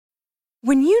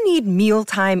When you need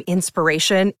mealtime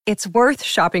inspiration, it's worth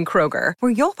shopping Kroger,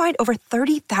 where you'll find over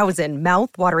 30,000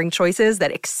 mouth-watering choices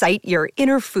that excite your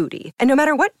inner foodie. And no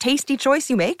matter what tasty choice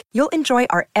you make, you'll enjoy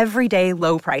our everyday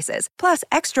low prices, plus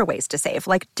extra ways to save,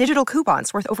 like digital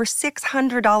coupons worth over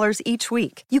 $600 each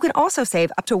week. You can also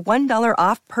save up to $1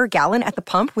 off per gallon at the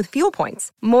pump with fuel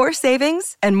points. More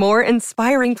savings and more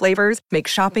inspiring flavors make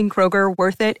shopping Kroger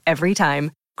worth it every time.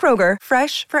 Kroger,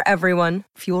 fresh for everyone.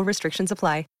 Fuel restrictions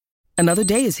apply. Another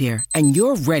day is here, and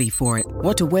you're ready for it.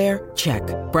 What to wear? Check.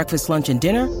 Breakfast, lunch, and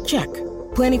dinner? Check.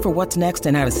 Planning for what's next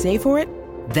and how to save for it?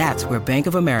 That's where Bank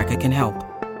of America can help.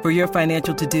 For your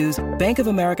financial to-dos, Bank of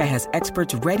America has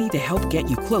experts ready to help get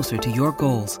you closer to your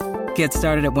goals. Get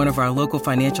started at one of our local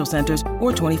financial centers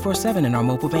or 24/7 in our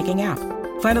mobile banking app.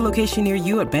 Find a location near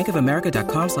you at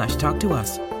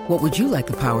bankofamerica.com/talktous. What would you like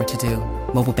the power to do?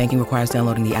 Mobile banking requires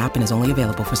downloading the app and is only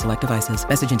available for select devices.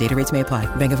 Message and data rates may apply.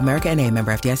 Bank of America N.A.,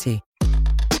 member FDIC.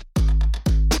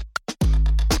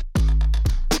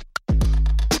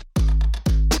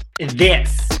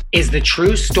 This is the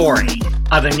true story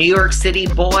of a New York City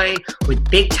boy with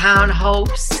big town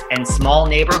hopes and small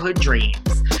neighborhood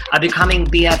dreams of becoming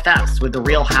BFFs with the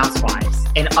Real Housewives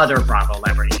and other Bravo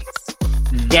celebrities.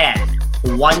 Then,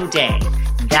 one day,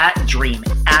 that dream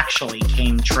actually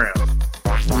came true.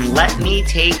 Let me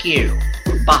take you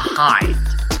behind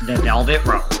the velvet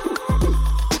rope.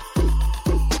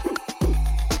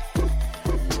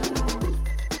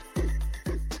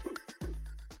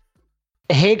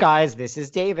 Hey guys, this is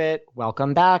David.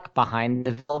 Welcome back behind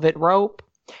the velvet rope.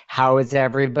 How is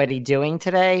everybody doing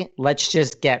today? Let's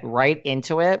just get right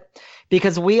into it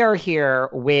because we are here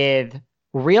with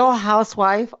Real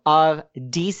Housewife of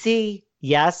DC.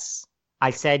 Yes,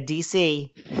 I said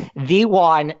DC. The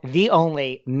one, the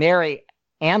only, Mary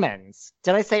Amons.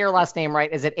 Did I say your last name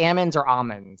right? Is it Amons or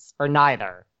Amons or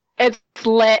neither? It's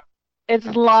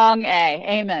long A.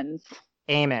 Amons.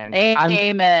 Amen. Amen.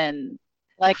 Amen.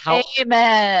 Like,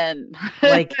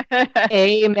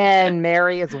 amen.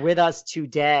 Mary is with us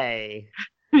today.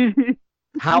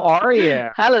 How are you?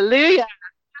 Hallelujah.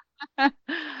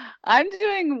 I'm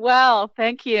doing well.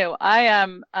 Thank you. I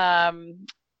am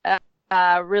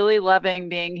really loving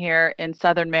being here in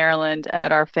Southern Maryland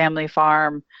at our family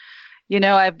farm. You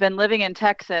know, I've been living in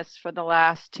Texas for the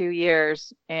last 2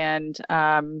 years, and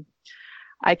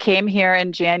I came here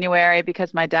in January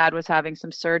because my dad was having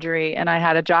some surgery and I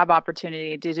had a job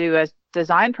opportunity to do a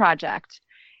design project.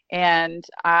 And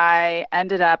I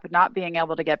ended up not being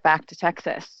able to get back to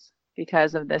Texas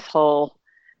because of this whole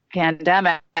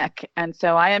pandemic. And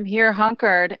so I am here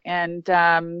hunkered, and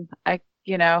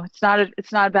it's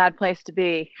not a bad place to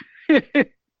be.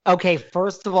 Okay,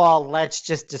 first of all, let's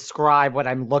just describe what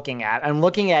I'm looking at. I'm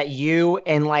looking at you,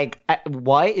 and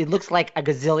what? It looks like a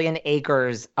gazillion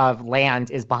acres of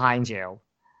land is behind you.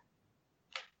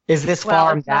 Is this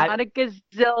farm it's not a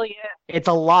gazillion. It's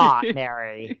a lot,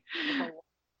 Mary.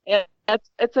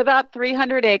 It's about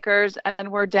 300 acres,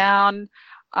 and we're down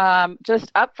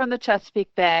just up from the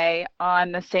Chesapeake Bay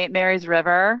on the St. Mary's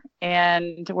River,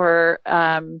 and we're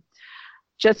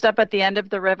just up at the end of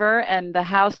the river, and the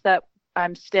house that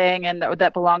I'm staying in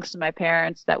that belongs to my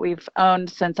parents, that we've owned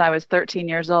since I was 13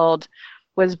 years old,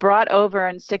 was brought over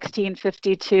in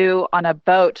 1652 on a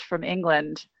boat from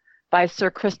England by Sir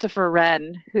Christopher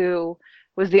Wren, who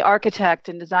was the architect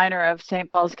and designer of St.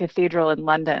 Paul's Cathedral in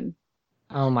London.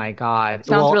 Oh my God.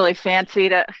 Sounds really fancy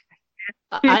to...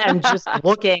 I am just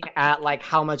looking at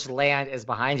how much land is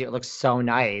behind you. It looks so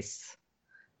nice.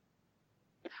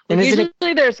 And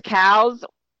usually there's cows,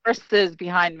 horses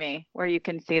behind me where you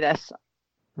can see this.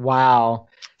 Wow.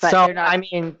 But so,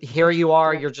 here you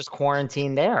are, you're just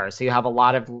quarantined there. So you have a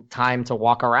lot of time to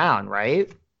walk around,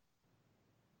 right?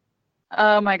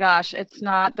 Oh my gosh, it's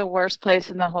not the worst place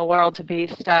in the whole world to be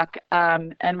stuck.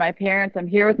 And my parents, I'm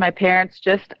here with my parents,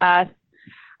 just us.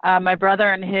 My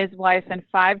brother and his wife and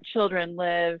 5 children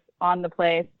live on the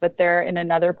place, but they're in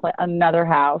another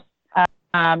house.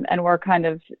 And we're kind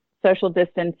of social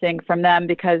distancing from them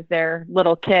because they're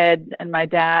little kids, and my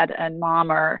dad and mom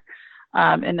are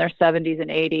in their 70s and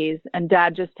 80s, and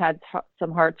dad just had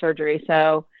some heart surgery,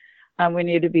 so we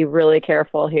need to be really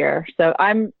careful here. So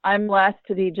I'm blessed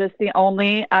to be just the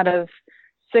only out of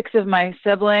 6 of my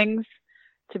siblings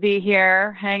to be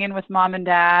here hanging with mom and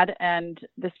dad, and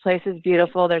this place is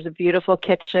beautiful. There's a beautiful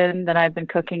kitchen that I've been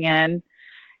cooking in,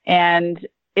 and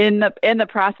in the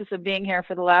process of being here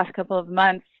for the last couple of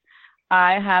months,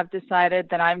 I have decided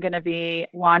that I'm going to be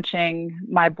launching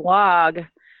my blog,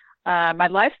 my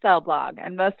lifestyle blog,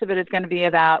 and most of it is going to be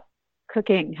about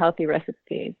cooking healthy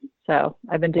recipes. So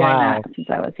I've been doing that since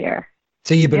I was here.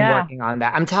 So you've been working on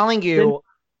that. I'm telling you,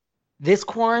 this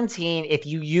quarantine, if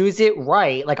you use it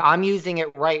right, like I'm using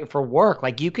it right for work,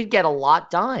 like you could get a lot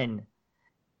done.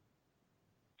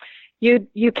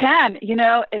 You can,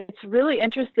 it's really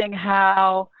interesting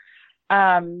how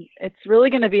it's really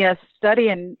going to be a study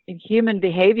in human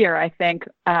behavior, I think,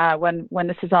 when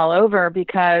this is all over,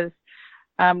 because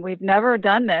we've never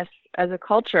done this as a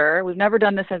culture. We've never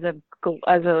done this as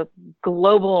a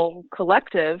global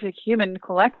collective, a human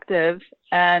collective,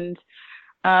 and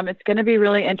it's going to be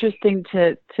really interesting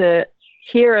to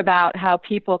hear about how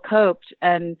people coped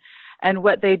and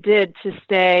what they did to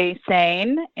stay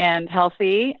sane and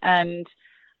healthy and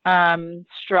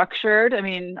structured. I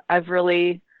mean, I've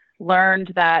really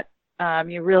learned that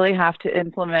you really have to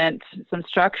implement some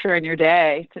structure in your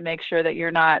day to make sure that you're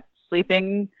not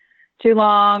sleeping too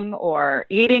long or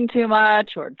eating too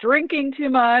much or drinking too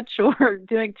much or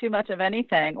doing too much of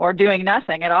anything or doing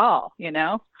nothing at all,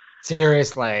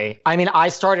 Seriously. I mean, I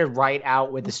started right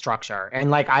out with the structure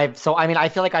and like I feel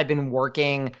like I've been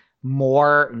working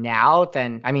more now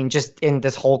than, just in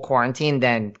this whole quarantine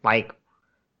than like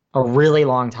a really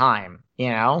long time,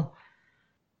 Yeah,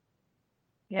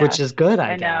 which is good,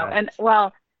 I I know. guess. And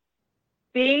well,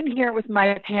 being here with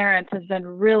my parents has been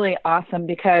really awesome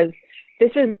because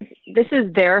this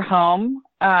is their home.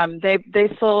 They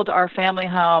sold our family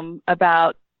home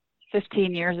about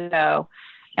 15 years ago,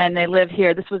 and they live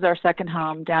here. This was our second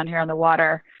home down here on the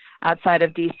water outside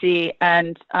of DC,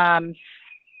 and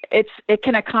it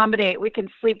can accommodate. We can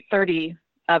sleep 30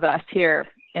 of us here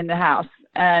in the house,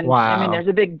 and Wow. there's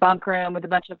a big bunk room with a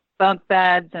bunch of bunk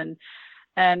beds, and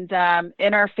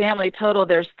in our family total,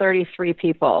 there's 33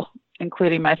 people,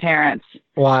 including my parents.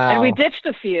 Wow. And we ditched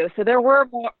a few, so there were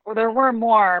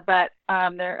more, but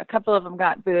a couple of them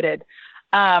got booted.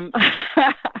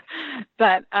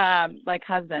 But like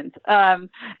husbands.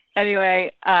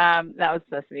 Anyway, that was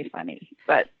supposed to be funny,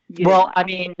 but no,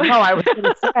 I was going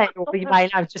to say,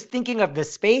 I'm just thinking of the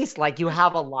space. Like you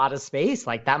have a lot of space.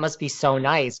 Like that must be so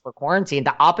nice for quarantine.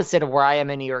 The opposite of where I am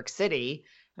in New York City.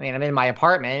 I'm in my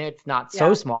apartment. It's not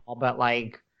so small, but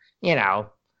like,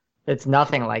 it's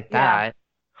nothing like that.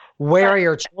 Where are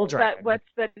your children? But what's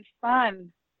been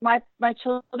fun? My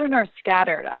children are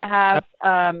scattered. I have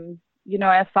I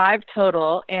have 5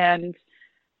 total, and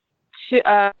 3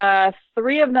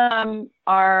 of them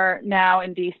are now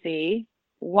in DC.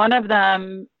 One of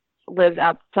them lives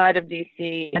outside of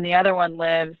DC, and the other one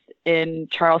lives in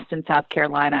Charleston, South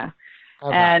Carolina.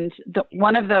 Okay. And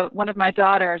one of my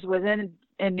daughters was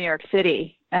in New York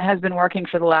City and has been working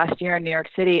for the last year in New York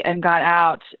City and got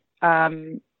out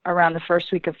around the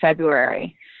first week of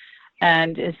February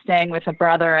and is staying with a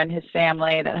brother and his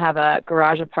family that have a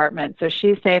garage apartment. So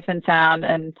she's safe and sound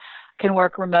and can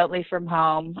work remotely from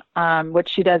home,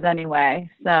 which she does anyway.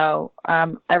 So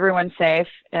everyone's safe,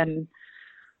 and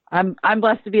I'm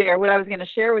blessed to be here. What I was going to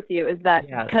share with you is that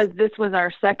because this was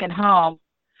our second home,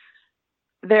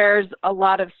 there's a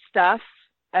lot of stuff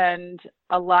and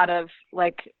a lot of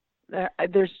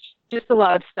there's just a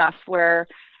lot of stuff where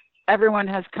everyone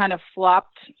has kind of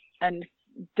flopped and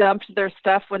dumped their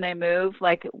stuff when they move,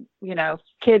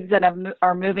 kids that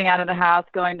are moving out of the house,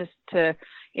 going to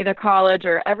either college,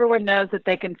 or everyone knows that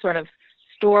they can sort of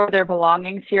store their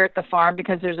belongings here at the farm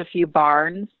because there's a few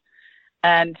barns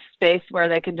and space where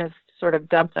they can just sort of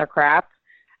dump their crap.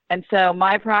 And so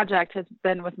my project has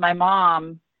been with my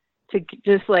mom to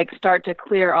just start to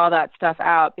clear all that stuff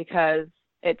out because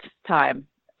it's time.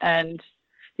 And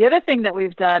the other thing that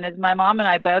we've done is my mom and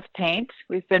I both paint.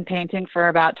 We've been painting for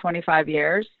about 25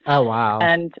 years. Oh, wow.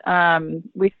 And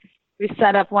we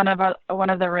set up one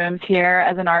of the rooms here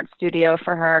as an art studio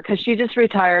for her because she just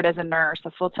retired as a nurse,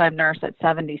 a full-time nurse at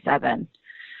 77.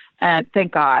 And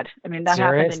thank God. That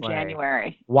happened in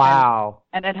January. Wow.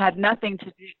 And it had nothing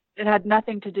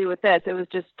to do with this. It was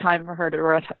just time for her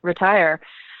to retire.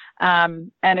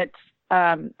 And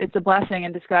it's a blessing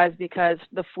in disguise because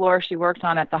the floor she worked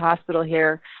on at the hospital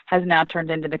here has now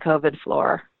turned into the COVID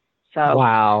floor. So,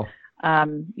 wow.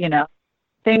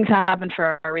 Things happen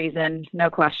for a reason,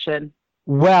 no question.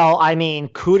 Well,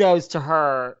 kudos to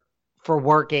her for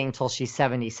working till she's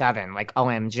 77.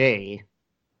 OMG.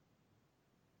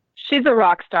 She's a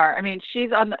rock star.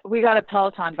 We got a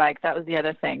Peloton bike. That was the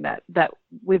other thing that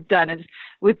we've done is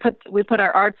we put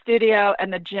our art studio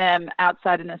and the gym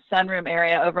outside in a sunroom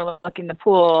area overlooking the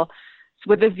pool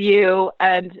with a view.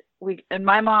 And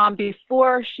my mom,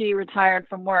 before she retired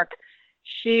from work,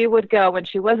 she would go, when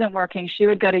she wasn't working, she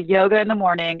would go to yoga in the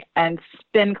morning and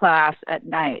spin class at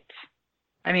night.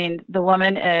 The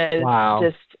woman is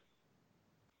just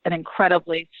an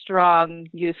incredibly strong,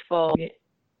 useful,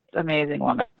 amazing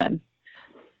woman.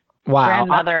 Wow.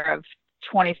 Grandmother of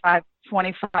 25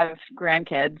 25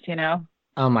 grandkids, you know?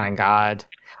 Oh my God.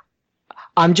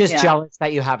 I'm just Yeah. jealous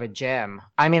that you have a gym.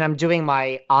 I mean, I'm doing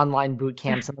my online boot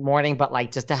camps in the morning, but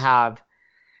like just to have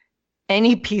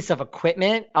any piece of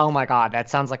equipment, oh my God, that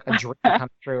sounds like a dream come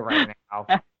true right now.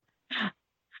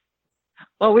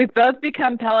 Well, we've both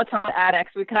become Peloton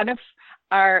addicts. We kind of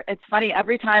are. It's funny.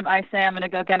 Every time I say I'm going to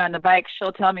go get on the bike,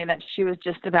 she'll tell me that she was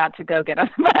just about to go get on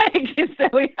the bike. So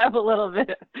we have a little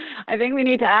bit. I think we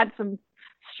need to add some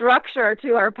structure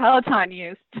to our Peloton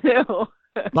use too.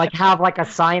 Like have like a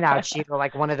sign out sheet or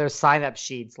like one of those sign up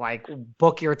sheets, like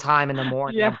book your time in the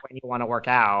morning Yeah. when you want to work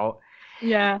out.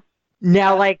 Yeah.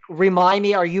 Now, like, remind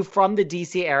me, are you from the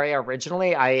DC area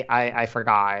originally? I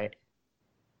forgot.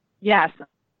 Yes,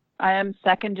 I am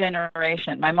second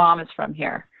generation. My mom is from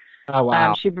here. Oh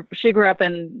wow. She grew up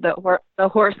in the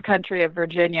horse country of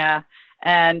Virginia,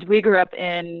 and we grew up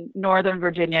in Northern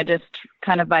Virginia, just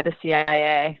kind of by the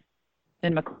CIA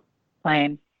in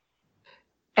McLean.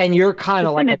 And you're kind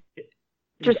of like an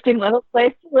interesting little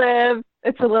place to live.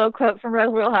 It's a little quote from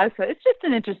Real Housewives. It's just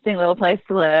an interesting little place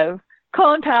to live.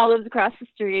 Colin Powell lives across the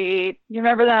street. You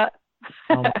remember that?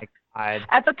 Oh my God.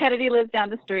 Ethel Kennedy lives down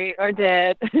the street, or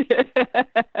did.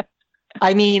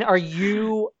 I mean, are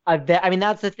you I mean,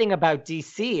 that's the thing about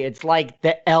DC. It's like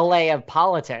the LA of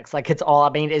politics. Like it's all, I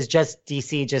mean, it's just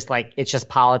DC, just like it's just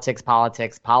politics,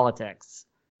 politics, politics.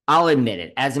 I'll admit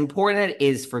it, as important it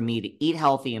is for me to eat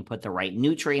healthy and put the right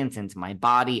nutrients into my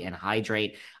body and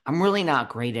hydrate, I'm really not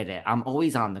great at it. I'm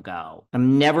always on the go.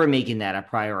 I'm never making that a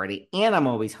priority, and I'm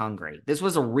always hungry. This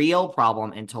was a real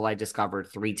problem until I discovered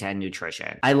 310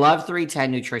 Nutrition. I love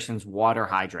 310 Nutrition's water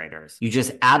hydrators. You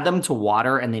just add them to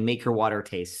water and they make your water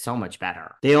taste so much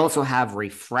better. They also have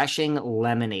refreshing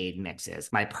lemonade mixes.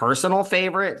 My personal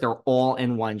favorite, they're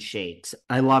all-in-one shakes.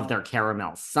 I love their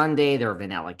caramel sundae, their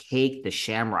vanilla cake, the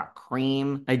shamrock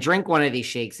cream. I drink one of these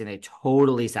shakes and it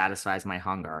totally satisfies my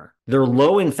hunger. They're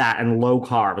low in fat and low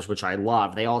carbs, which I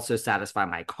love. They also satisfy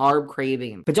my carb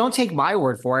craving. But don't take my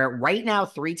word for it. Right now,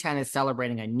 310 is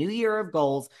celebrating a new year of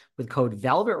goals with code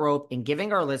Velvet Rope and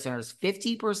giving our listeners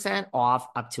 50% off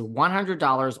up to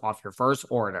 $100 off your first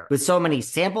order. With so many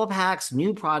sample packs,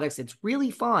 new products, it's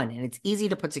really fun and it's easy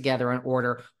to put together an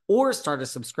order or start a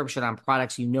subscription on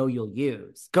products you know you'll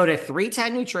use. Go to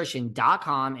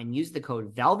 310nutrition.com and use the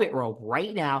code Velvet Rope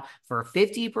right now for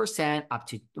 50% up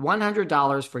to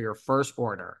 $100 for your first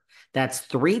order. That's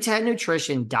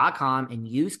 310nutrition.com and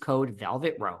use code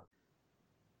Velvet Rope.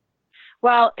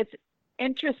 Well, it's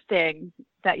interesting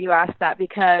that you asked that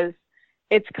because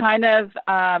it's kind of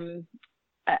an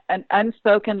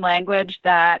unspoken language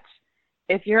that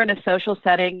if you're in a social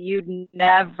setting, you'd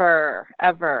never,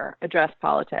 ever address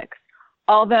politics.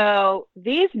 Although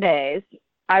these days,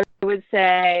 I would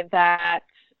say that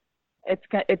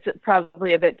it's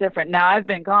probably a bit different. Now, I've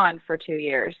been gone for 2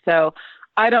 years, so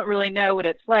I don't really know what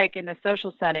it's like in the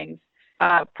social settings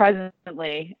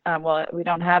presently. Well, we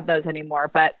don't have those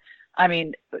anymore, but I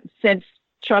mean, since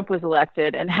Trump was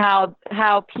elected and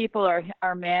how people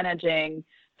are managing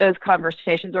those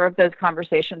conversations, or if those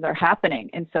conversations are happening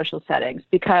in social settings,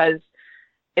 because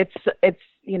it's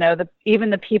you know,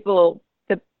 even the people,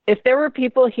 if there were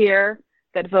people here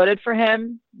that voted for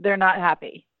him, they're not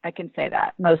happy. I can say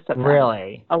that. Most of them.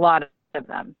 Really? A lot of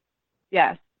them.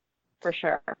 Yes, for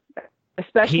sure.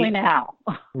 Especially now.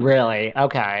 Really?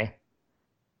 Okay.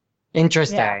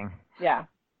 Interesting. Yeah,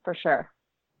 for sure.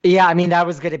 Yeah, I mean, that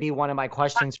was going to be one of my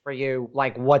questions for you.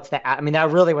 Like, I mean, that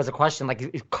really was a question. Like,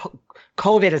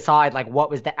 COVID aside, like,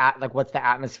 what's the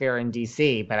atmosphere in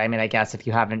DC? But I mean, I guess if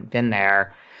you haven't been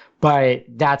there, but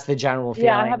that's the general feeling.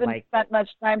 Yeah, I haven't spent much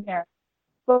time here.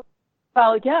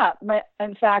 Well, yeah.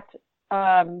 In fact,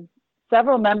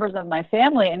 several members of my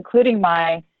family, including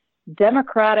my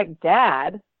Democratic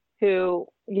dad, who,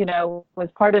 you know, was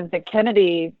part of the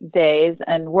Kennedy days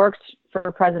and worked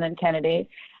for President Kennedy,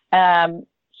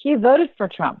 he voted for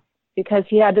Trump because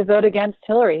he had to vote against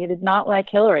Hillary. He did not like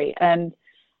Hillary, and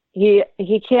he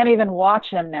can't even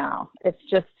watch him now. It's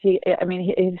just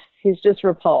he's just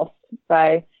repulsed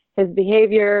by his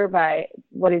behavior, by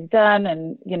what he's done,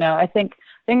 and you know, I think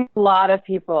a lot of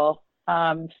people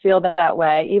feel that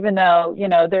way. Even though, you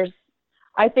know,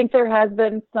 I think there has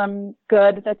been some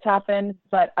good that's happened,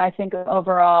 but I think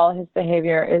overall his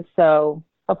behavior is so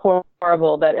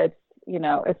horrible that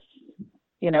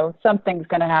something's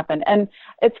going to happen. And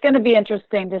it's going to be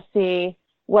interesting to see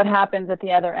what happens at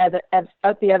the other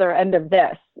end of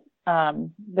this,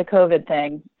 the COVID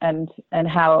thing, and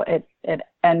how it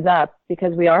ends up,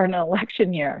 because we are in an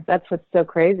election year. That's what's so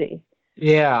crazy.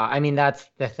 Yeah, I mean, that's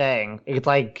the thing. It's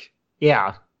like,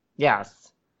 yeah,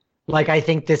 yes. Like, I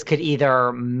think this could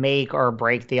either make or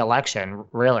break the election,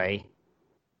 really.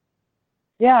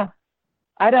 Yeah.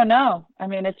 I don't know. I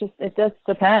mean, it just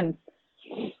depends.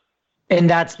 And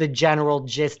that's the general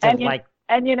gist of like.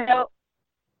 And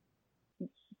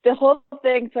the whole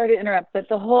thing, sorry to interrupt, but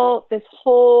this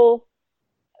whole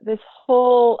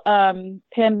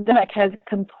pandemic has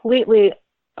completely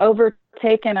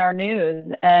overtaken our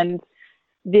news, and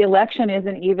the election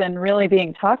isn't even really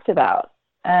being talked about.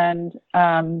 And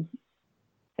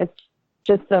it's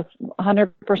just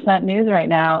 100% news right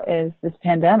now is this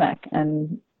pandemic.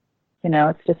 And,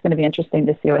 it's just going to be interesting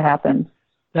to see what happens.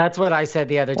 That's what I said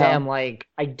the other day. I'm like,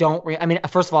 I mean,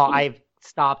 first of all, I've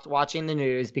stopped watching the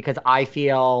news because I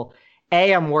feel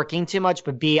A, I'm working too much,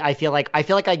 but B, I feel like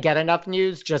I get enough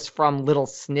news just from little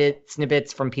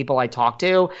snippets from people I talk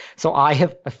to. So I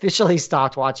have officially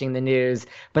stopped watching the news,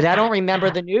 but I don't remember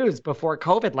the news before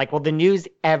COVID. Like, will the news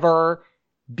ever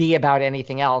be about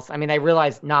anything else? I mean, I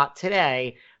realize not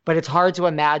today, but it's hard to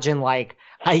imagine like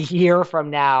a year from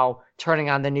now turning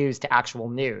on the news to actual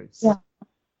news. Yeah.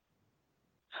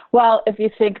 Well, if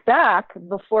you think back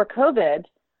before COVID,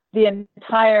 the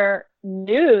entire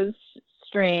news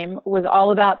stream was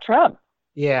all about Trump.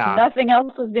 Yeah. Nothing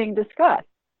else was being discussed.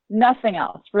 Nothing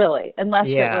else, really, unless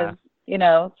it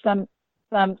was,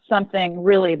 something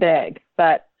really big.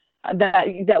 But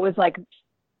that was like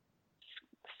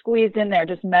squeezed in there,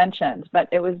 just mentioned. But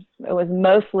it was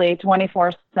mostly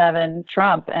 24/7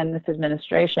 Trump and this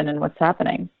administration and what's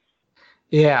happening.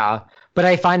 Yeah. But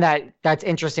I find that's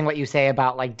interesting what you say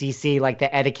about like DC, like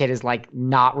the etiquette is like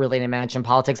not really to mention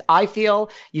politics. I feel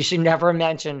you should never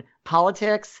mention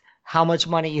politics, how much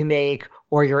money you make,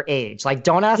 or your age. Like,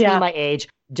 don't ask me my age,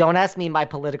 don't ask me my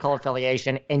political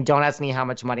affiliation, and don't ask me how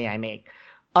much money I make.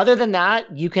 Other than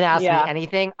that, you can ask me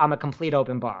anything. I'm a complete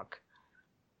open book.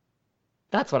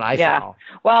 That's what I feel.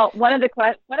 Well, one of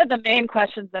the main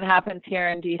questions that happens here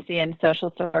in DC in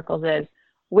social circles is,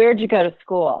 where'd you go to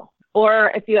school?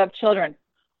 Or if you have children,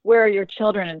 where are your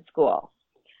children in school?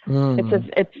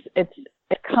 It's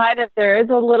kind of, there is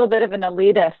a little bit of an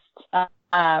elitist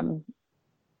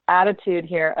attitude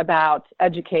here about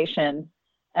education,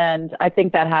 and I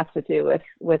think that has to do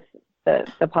with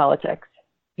the politics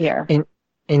here.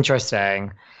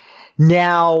 Interesting.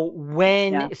 Now,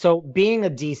 so being a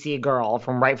DC girl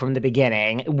right from the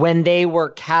beginning, when they were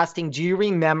casting, do you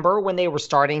remember when they were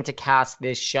starting to cast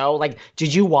this show? Like,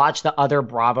 did you watch the other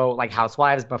Bravo, like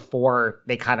Housewives, before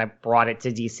they kind of brought it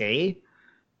to DC?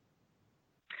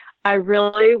 I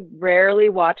really rarely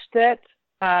watched it.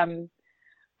 I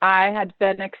had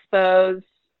been exposed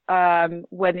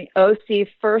when the OC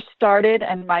first started,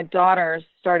 and my daughters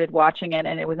started watching it,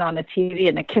 and it was on the TV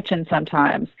in the kitchen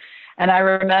sometimes. And I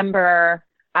remember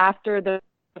after the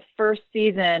first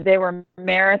season, they were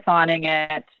marathoning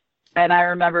it. And I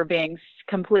remember being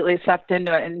completely sucked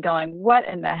into it and going, what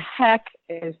in the heck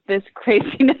is this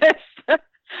craziness? So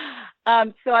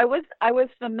I was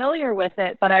familiar with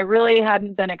it, but I really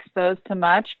hadn't been exposed to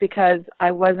much because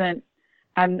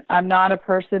I'm not a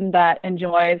person that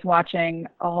enjoys watching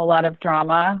a whole lot of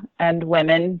drama and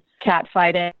women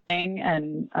catfighting.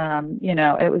 And,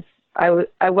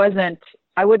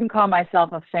 I wouldn't call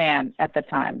myself a fan at the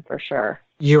time, for sure.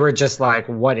 You were just like,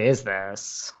 what is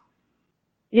this?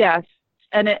 Yes.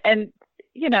 And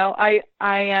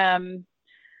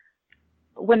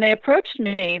when they approached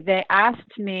me, they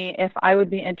asked me if I would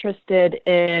be interested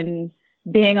in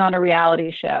being on a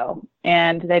reality show.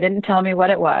 And they didn't tell me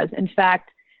what it was. In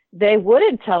fact, they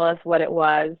wouldn't tell us what it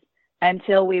was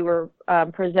until we were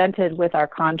presented with our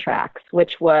contracts,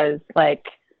 which was like,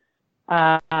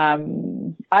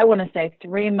 I want to say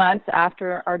 3 months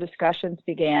after our discussions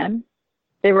began.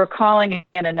 They were calling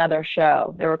it another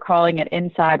show. They were calling it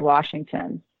Inside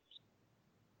Washington.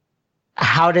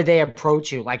 How did they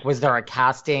approach you? Like, was there a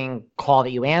casting call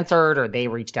that you answered, or they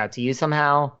reached out to you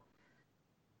somehow?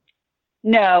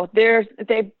 No, they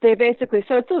basically,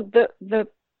 so it's the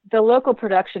local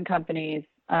production companies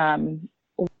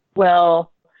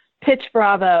will pitch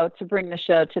Bravo to bring the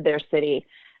show to their city.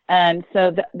 And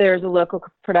so there's a local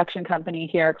production company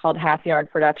here called Half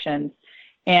Yard Productions,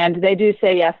 and they do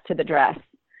say yes to the dress.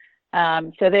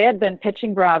 So they had been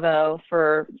pitching Bravo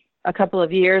for a couple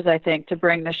of years, I think, to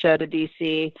bring the show to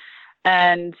DC.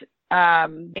 And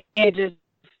it just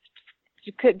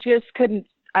couldn't,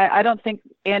 I don't think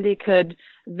Andy could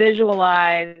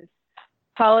visualize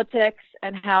politics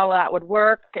and how that would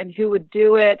work and who would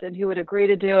do it and who would agree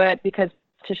to do it, because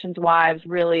politicians' wives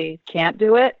really can't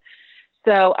do it.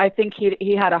 So I think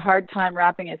he had a hard time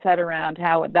wrapping his head around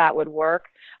how that would work.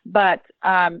 But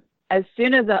as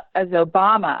soon as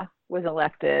Obama was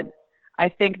elected, I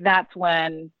think that's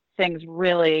when things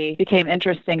really became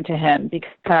interesting to him,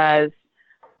 because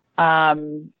all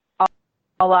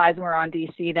all eyes were on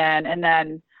DC then. And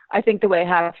then I think the way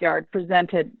Half Yard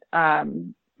presented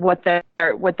what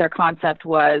their concept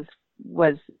was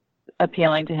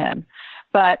appealing to him.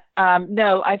 But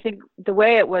no, I think the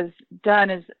way it was done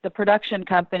is the production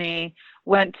company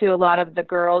went to a lot of the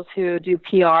girls who do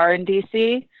PR in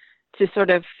DC to sort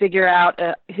of figure out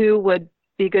who would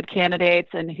be good candidates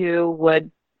and who would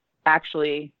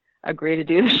actually agree to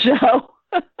do the show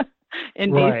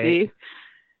in DC.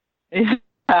 Yeah.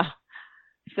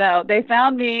 So they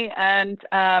found me, and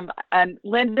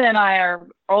Linda and I are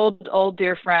old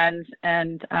dear friends,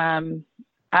 and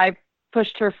I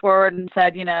pushed her forward and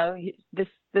said, you know,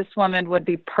 this woman would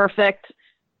be perfect.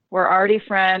 We're already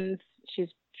friends.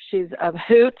 She's a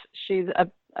hoot. She's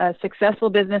a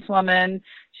successful businesswoman.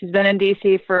 She's been in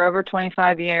DC for over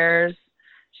 25 years.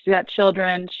 She's got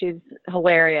children. She's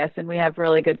hilarious, and we have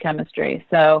really good chemistry.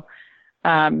 So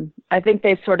I think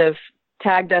they sort of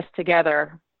tagged us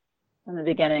together in the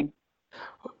beginning.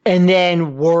 And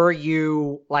then were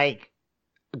you like,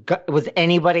 was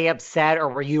anybody upset, or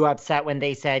were you upset when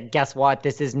they said, guess what,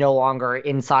 this is no longer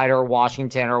Insider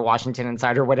Washington or Washington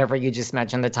Insider, whatever you just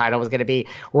mentioned the title was going to be?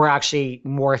 We're actually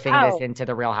morphing this into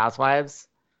the Real Housewives?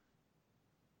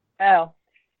 Oh,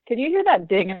 can you hear that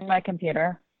ding in my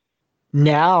computer?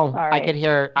 No, right.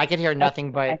 I could hear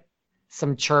nothing but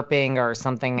some chirping or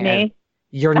something. Me?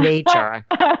 Your nature.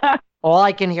 All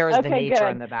I can hear is the nature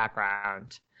good. in the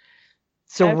background.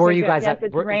 So were you guys? Yes,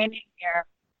 it's raining here.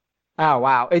 Oh,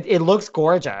 wow. It looks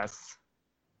gorgeous.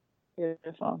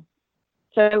 Beautiful.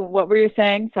 So what were you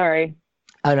saying? Sorry.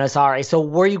 Oh, no, sorry. So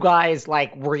were you guys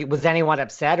like, was anyone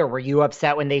upset, or were you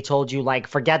upset when they told you, like,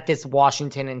 forget this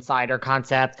Washington Insider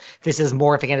concept, this is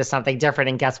morphing into something different,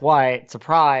 and guess what?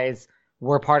 Surprise,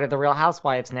 we're part of the Real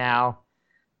Housewives now.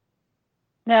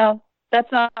 No,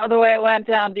 that's not the way it went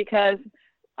down, because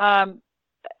I'm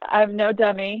no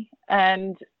dummy.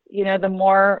 And, you know, the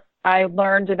more I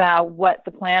learned about what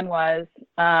the plan was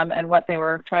and what they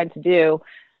were trying to do,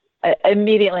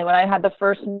 immediately when I had the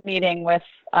first meeting with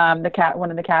one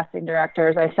of the casting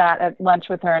directors, I sat at lunch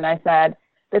with her and I said,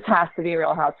 this has to be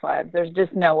Real Housewives. There's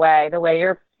just no way. The way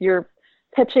you're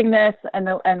pitching this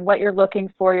and what you're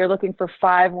looking for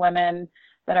 5 women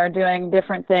that are doing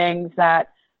different things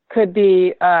that could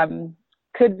be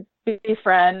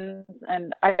friends.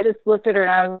 And I just looked at her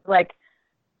and I was like,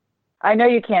 I know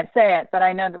you can't say it, but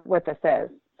I know what this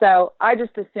is. So I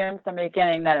just assumed from the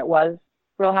beginning that it was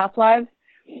Real Housewives.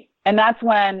 And that's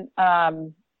when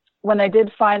they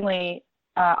did finally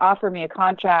offer me a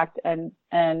contract and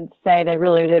say they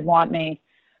really did want me,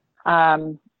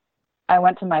 I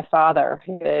went to my father,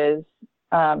 who is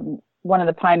one of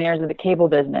the pioneers of the cable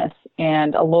business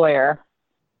and a lawyer.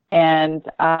 And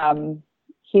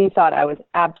he thought I was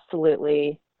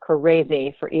absolutely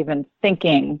crazy for even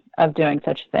thinking of doing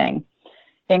such a thing,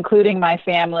 including my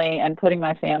family and putting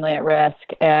my family at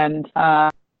risk. And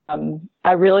I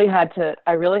really had to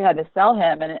sell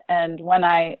him. And when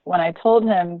I told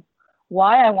him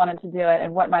why I wanted to do it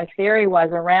and what my theory was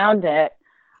around it,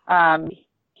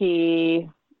 he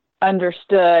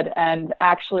understood and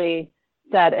actually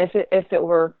said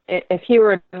if he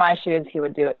were in my shoes, he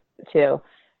would do it too.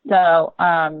 So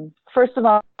first of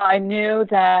all, I knew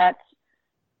that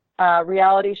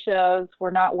reality shows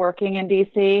were not working in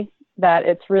DC, that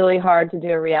it's really hard to do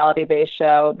a reality-based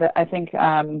show. That I think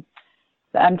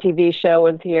the MTV show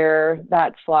was here,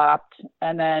 that flopped.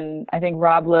 And then I think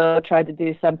Rob Lowe tried to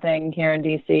do something here in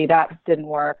DC, that didn't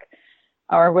work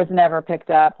or was never picked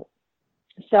up.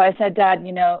 So I said, Dad,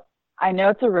 you know, I know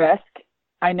it's a risk.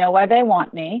 I know why they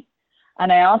want me.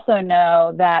 And I also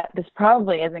know that this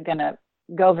probably isn't going to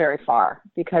go very far,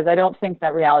 because I don't think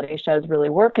that reality shows really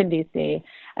work in DC.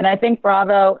 And I think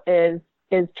Bravo is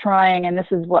trying, and this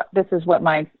is what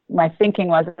my thinking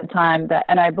was at the time, that,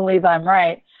 and I believe I'm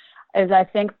right, is I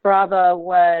think Bravo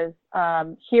was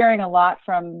hearing a lot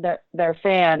from their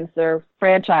fans, their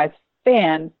franchise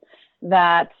fans,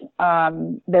 that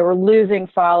they were losing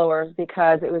followers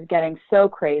because it was getting so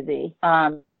crazy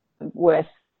with,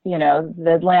 you know,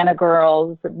 the Atlanta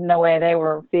girls, the way they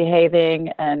were behaving,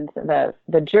 and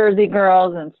the Jersey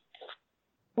girls and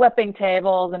flipping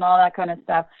tables and all that kind of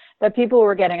stuff, that people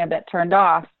were getting a bit turned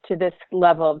off to this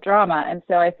level of drama. And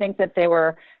so I think that they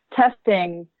were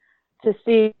testing to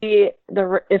see if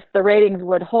the ratings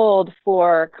would hold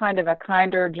for kind of a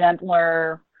kinder,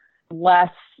 gentler,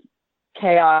 less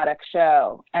chaotic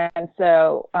show. And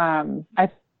so I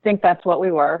think that's what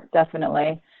we were,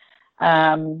 definitely.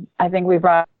 I think we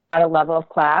brought a level of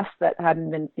class that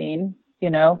hadn't been seen, you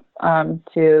know,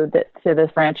 to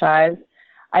the franchise.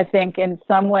 I think in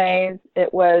some ways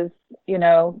it was, you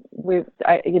know,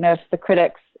 if the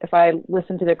critics if I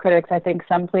listen to the critics, I think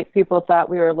some people thought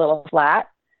we were a little flat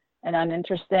and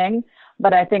uninteresting.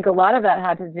 But I think a lot of that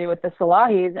had to do with the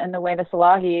Salahis and the way the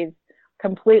Salahis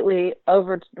completely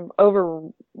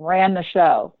overran the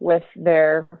show with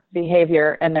their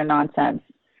behavior and their nonsense.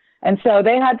 And so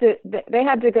they had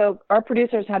to go, our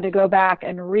producers had to go back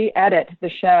and re-edit the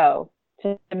show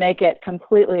to make it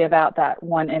completely about that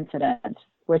one incident,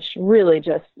 which really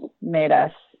just made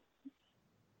us,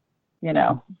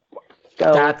 go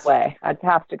away. I'd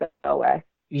have to go away.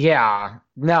 Yeah,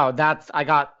 no, I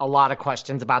got a lot of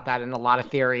questions about that and a lot of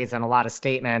theories and a lot of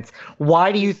statements.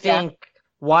 Why do you think,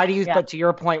 but to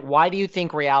your point, why do you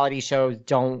think reality shows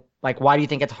why do you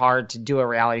think it's hard to do a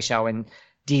reality show in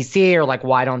DC, or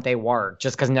why don't they work?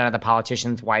 Just because none of the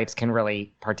politicians' wives can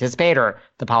really participate, or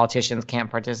the politicians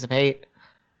can't participate?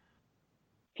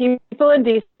 People in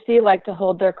DC like to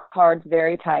hold their cards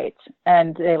very tight,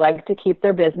 and they like to keep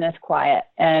their business quiet.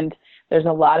 And there's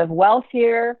a lot of wealth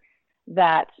here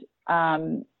that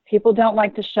people don't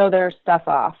like to show their stuff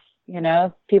off.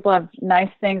 People have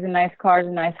nice things and nice cars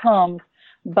and nice homes,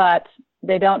 but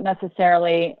they don't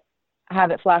necessarily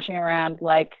have it flashing around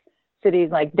like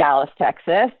cities like Dallas,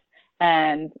 Texas,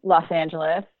 and Los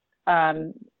Angeles.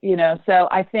 So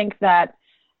I think that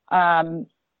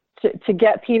to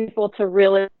get people to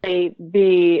really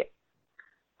be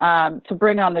to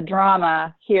bring on the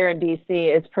drama here in DC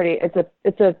is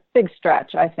it's a big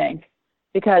stretch, I think,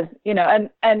 because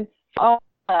and all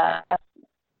that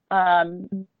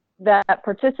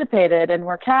participated and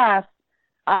were cast.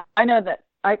 I know that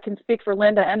I can speak for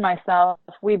Linda and myself.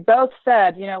 We both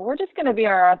said, we're just going to be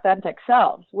our authentic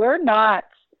selves. We're not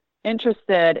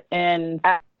interested in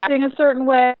acting a certain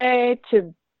way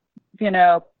to,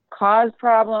 cause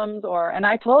problems and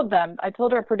I told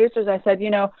our producers, I said,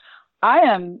 I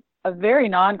am a very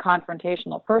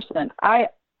non-confrontational person. I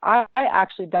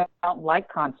actually don't like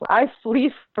conflict. I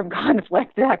flee from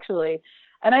conflict, actually.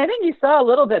 And I think you saw a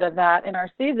little bit of that in our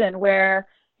season where,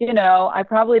 I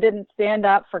probably didn't stand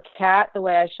up for Kat the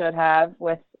way I should have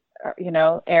with,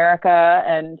 Erica,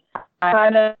 and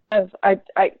I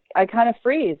kind of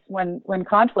freeze when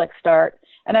conflicts start.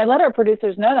 And I let our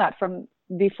producers know that from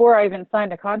before I even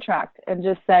signed a contract, and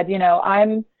just said,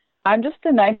 I'm just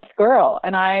a nice girl,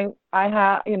 and I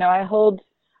hold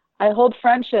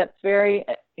friendships very,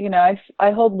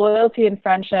 I hold loyalty and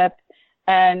friendship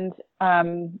and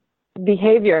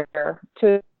behavior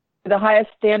to the highest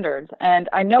standards, and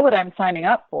I know what I'm signing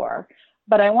up for.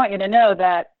 But I want you to know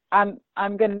that I'm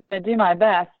going to do my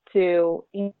best to,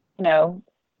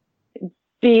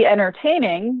 be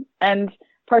entertaining and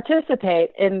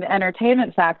participate in the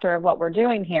entertainment factor of what we're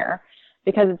doing here,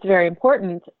 because it's very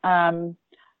important.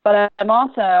 But I'm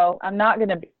not going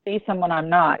to be someone I'm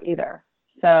not either.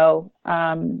 So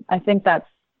I think that's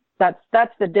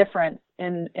the difference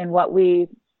in what we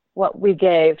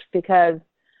gave, because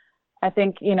I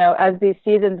think, as these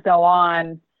seasons go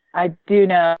on, I do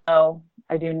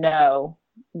know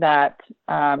that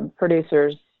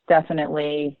producers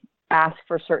definitely ask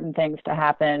for certain things to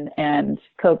happen and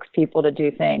coax people to do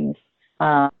things,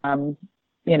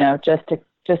 just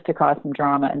to cause some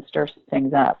drama and stir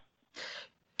things up.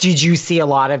 Did you see a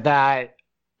lot of that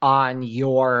on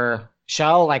your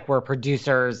show, where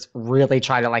producers really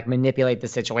try to manipulate the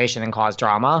situation and cause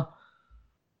drama?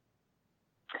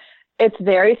 It's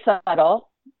very subtle.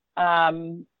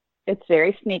 It's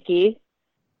very sneaky.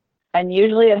 And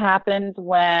usually it happens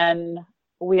when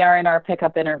we are in our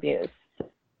pickup interviews.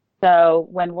 So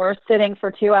when we're sitting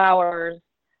for 2 hours,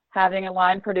 having a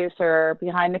line producer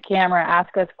behind the camera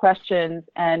ask us questions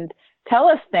and tell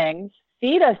us things,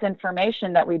 feed us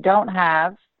information that we don't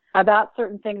have about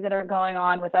certain things that are going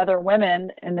on with other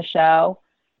women in the show,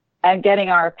 and getting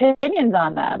our opinions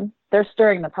on them, they're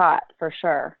stirring the pot for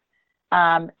sure.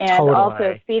 And totally.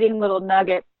 Also feeding little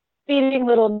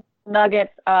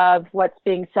nuggets of what's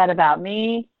being said about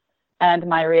me and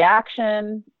my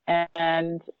reaction,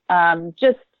 and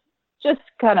just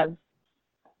kind of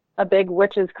a big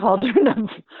witch's cauldron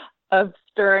of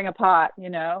stirring a pot.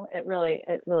 It really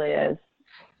is.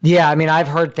 Yeah, I mean, I've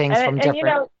heard things from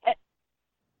different.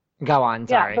 Go on,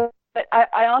 sorry. Yeah, but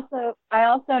I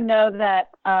also know that,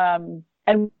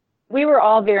 and we were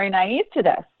all very naive to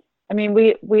this. I mean,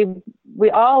 we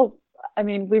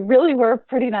really were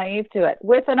pretty naive to it,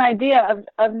 with an idea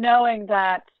of knowing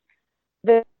that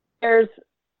there's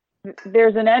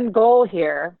an end goal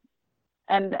here,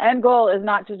 and the end goal is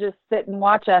not to just sit and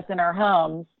watch us in our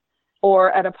homes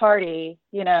or at a party,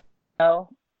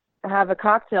 have a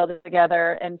cocktail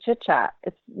together and chit chat.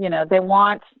 It's, they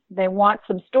want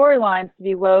some storylines to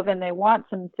be woven. They want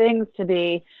some things to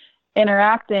be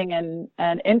interacting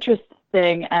and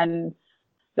interesting and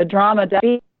the drama,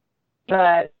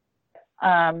 but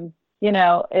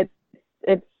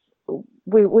it's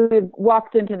we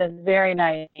walked into this very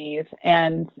naive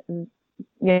and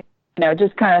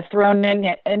just kind of thrown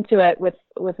into it with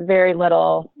very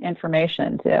little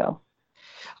information too.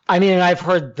 I mean, and I've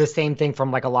heard the same thing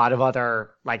from like a lot of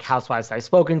other like housewives I've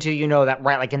spoken to, that,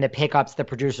 right? Like in the pickups, the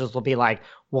producers will be like,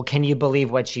 well, can you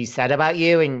believe what she said about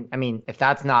you? And I mean, if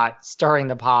that's not stirring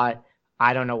the pot,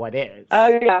 I don't know what is.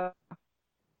 Oh, yeah.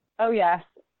 Oh, yes.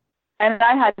 And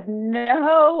I had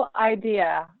no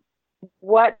idea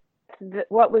what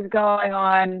was going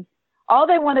on. All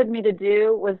they wanted me to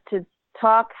do was to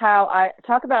talk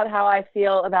about how I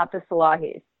feel about the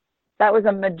Salahis. That was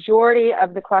a majority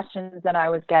of the questions that I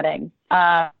was getting,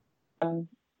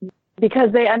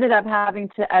 because they ended up having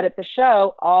to edit the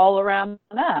show all around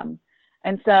them.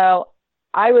 And so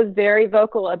I was very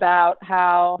vocal about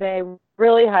how they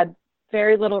really had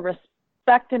very little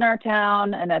respect in our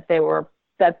town, and that they were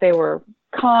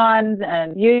cons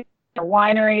and used a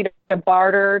winery to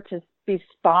barter to be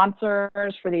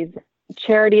sponsors for these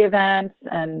charity events,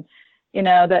 and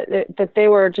that they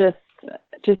were just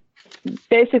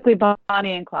basically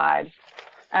Bonnie and Clyde.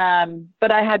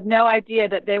 But I had no idea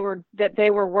that they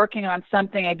were working on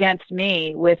something against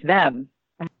me with them.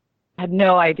 I had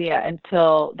no idea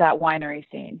until that winery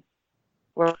scene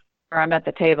where I'm at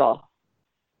the table.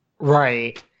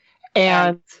 Right.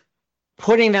 And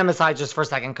putting them aside just for a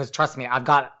second, because trust me,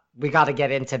 we got to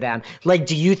get into them. Like,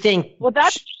 do you think? Well,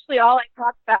 that's usually all I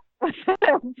talk about.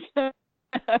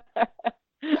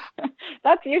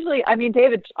 That's usually,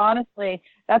 David, honestly,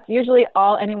 that's usually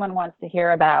all anyone wants to hear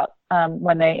about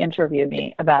when they interview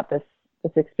me about this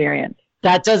experience.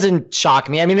 That doesn't shock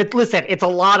me. I mean, it's a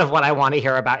lot of what I want to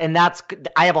hear about. And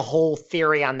I have a whole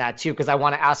theory on that too, because I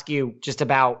want to ask you just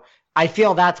about, I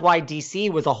feel that's why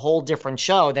DC was a whole different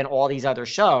show than all these other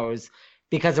shows,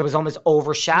 because it was almost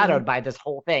overshadowed by this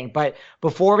whole thing. But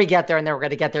before we get there, and then we're going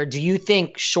to get there, do you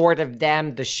think short of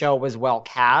them, the show was well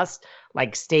cast?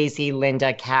 Like Stacey,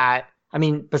 Linda, Kat, I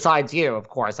mean, besides you, of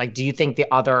course, like, do you think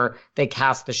they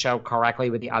cast the show correctly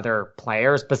with the other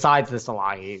players besides the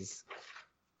Salahis?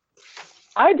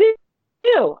 I do.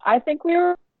 I think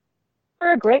we're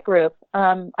a great group.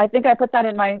 I think I put that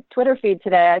in my Twitter feed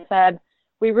today. I said,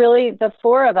 the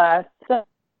four of us, so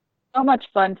much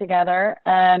fun together.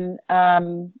 And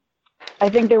I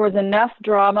think there was enough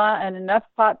drama and enough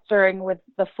pot stirring with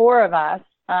the four of us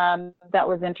that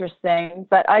was interesting.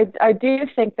 But I do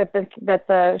think that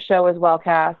the show was well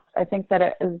cast. I think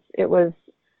that it was.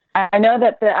 I know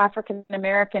that the African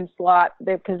American slot,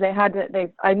 because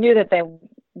I knew that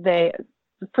the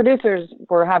producers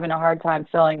were having a hard time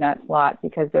filling that slot,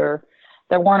 because there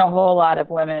weren't a whole lot of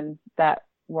women that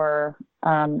were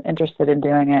interested in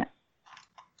doing it.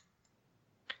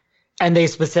 And they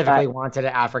specifically wanted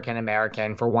an African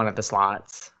American for one of the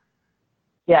slots.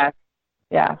 Yeah,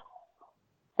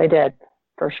 they did,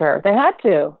 for sure. They had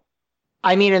to.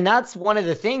 I mean, and that's one of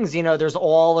the things, there's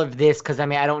all of this, because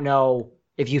I don't know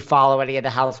if you follow any of the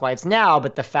Housewives now,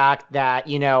 but the fact that,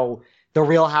 the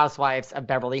Real Housewives of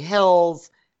Beverly Hills,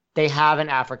 they have an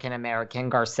African American,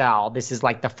 Garcelle. This is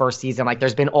like the first season. Like,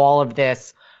 there's been all of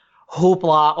this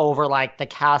hoopla over like the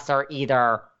casts are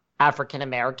either African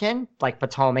American, like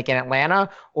Potomac and Atlanta,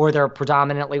 or they're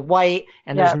predominantly white,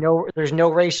 and there's no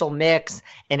racial mix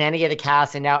in any of the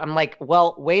casts. And now I'm like,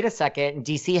 well, wait a second,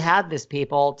 DC had this,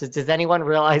 people. Does anyone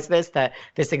realize that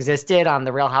this existed on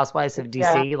the Real Housewives of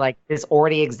DC? Yeah. Like, this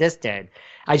already existed.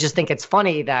 I just think it's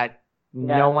funny that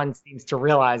no one seems to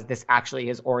realize this actually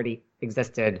has already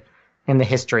existed in the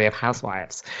history of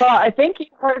Housewives. Well, I think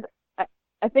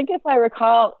if I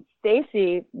recall,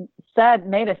 Stacey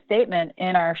made a statement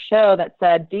in our show that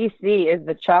said DC is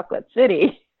the chocolate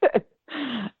city.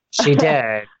 She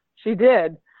did. She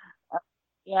did.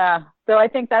 Yeah. So I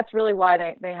think that's really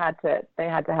why they had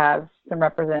to have some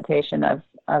representation of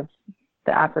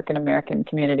the African American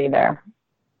community there.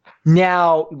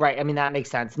 Now, right. I mean, that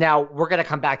makes sense. Now, we're going to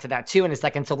come back to that too in a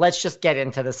second. So let's just get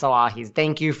into the Salahis.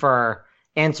 Thank you for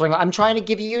answering. I'm trying to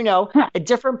give you, a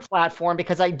different platform,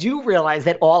 because I do realize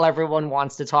that all everyone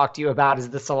wants to talk to you about is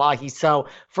the Salahis. So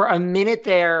for a minute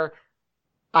there,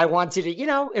 I wanted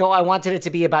to, I wanted it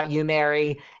to be about you,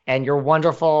 Mary, and your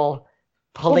wonderful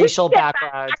palatial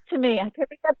background. Back to me.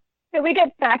 Can we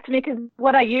get back to me? Because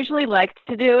what I usually like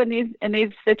to do in these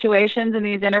situations, in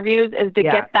these interviews, is to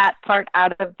get that part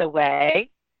out of the way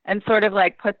and sort of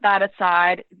like put that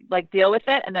aside, like deal with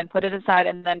it and then put it aside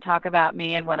and then talk about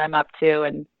me and what I'm up to.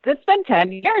 And it's been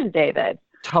 10 years, David.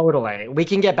 Totally. We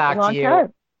can get back to you.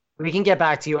 Time. We can get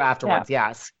back to you afterwards. Yeah.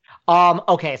 Yes.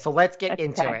 Okay. So let's get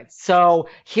into it. So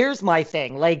here's my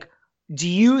thing. Like, do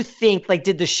you think, like,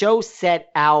 did the show set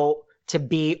out to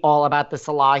be all about the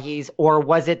Salahis, or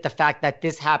was it the fact that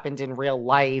this happened in real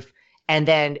life and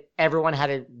then everyone had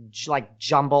to like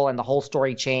jumble and the whole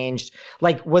story changed?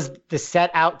 Like, was the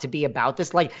set out to be about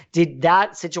this? Like, did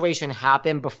that situation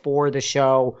happen before the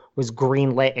show was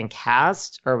greenlit and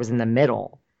cast, or it was in the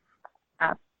middle?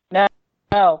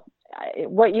 No.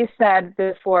 What you said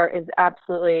before is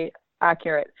absolutely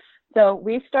accurate. So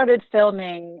we started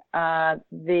filming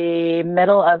the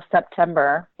middle of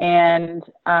September, and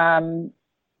our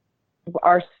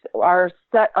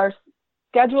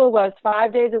schedule was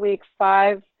 5 days a week,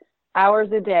 5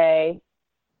 hours a day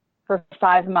for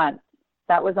 5 months.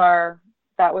 That was our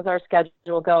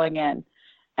schedule going in.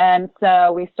 And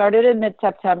so we started in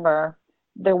mid-September.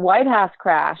 The White House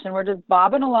crash, and we're just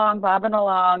bobbing along.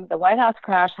 The White House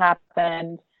crash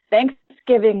happened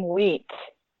Thanksgiving week.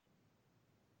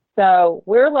 So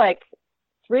we're like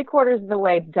 3/4 of the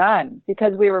way done,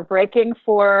 because we were breaking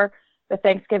for the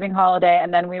Thanksgiving holiday,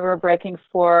 and then we were breaking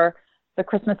for the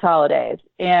Christmas holidays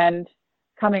and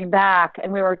coming back.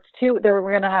 And we were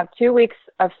going to have 2 weeks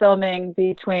of filming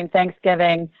between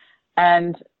Thanksgiving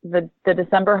and the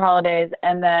December holidays,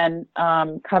 and then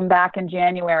come back in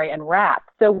January and wrap.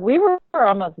 So we were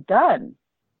almost done,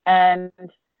 and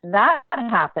that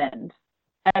happened.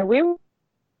 And we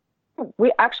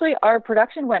actually, our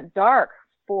production went dark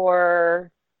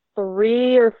for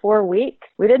 3 or 4 weeks.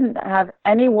 We didn't have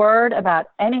any word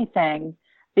about anything,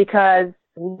 because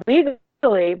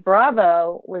legally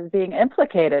Bravo was being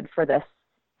implicated for this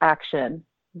action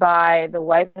by the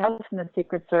White House and the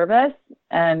Secret Service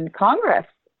and Congress.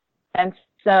 And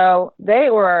so they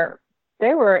were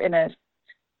in a,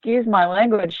 excuse my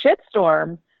language,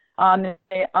 shitstorm on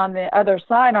the other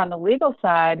side, on the legal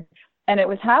side. And it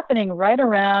was happening right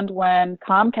around when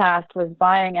Comcast was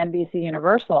buying NBC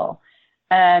Universal.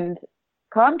 And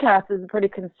Comcast is a pretty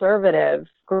conservative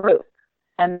group.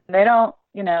 And they don't,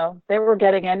 they were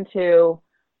getting into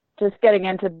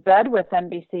bed with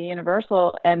NBC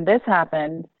Universal, and this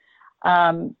happened.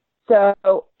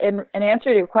 So in answer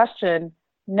to your question,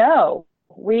 no,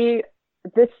 the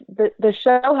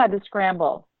show had to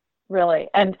scramble, really.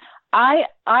 And I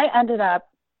ended up,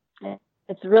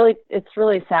 it's really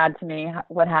sad to me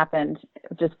what happened,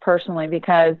 just personally,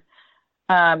 because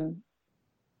I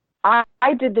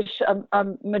did the show. A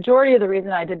majority of the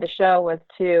reason I did the show was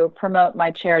to promote my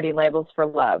charity, Labels for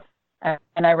Love,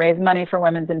 and I raise money for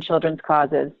women's and children's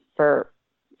causes for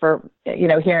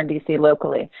here in DC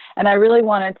locally. And I really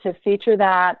wanted to feature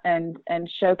that and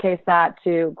showcase that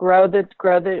to grow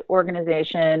the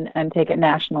organization and take it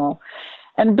national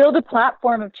and build a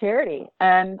platform of charity.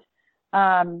 And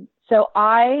so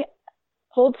I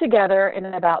pulled together in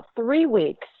about 3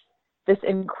 weeks this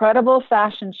incredible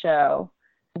fashion show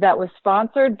that was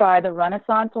sponsored by the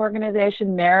Renaissance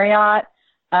organization, Marriott.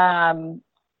 I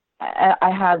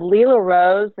had Leela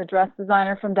Rose, the dress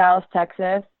designer from Dallas,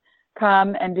 Texas,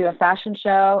 come and do a fashion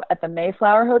show at the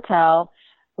Mayflower Hotel.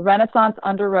 Renaissance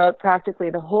underwrote practically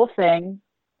the whole thing.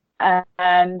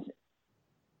 And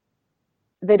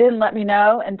they didn't let me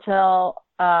know until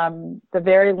the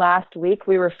very last week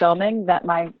we were filming that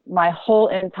my whole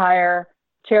entire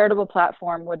charitable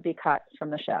platform would be cut from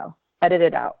the show,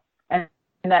 edited out. And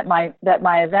that my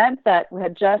event that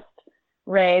had just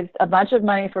raised a bunch of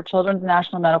money for Children's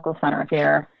National Medical Center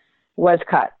here was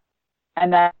cut.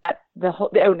 And that the whole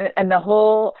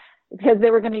because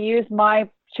they were going to use my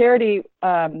charity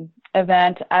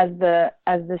event as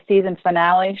the season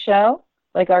finale show.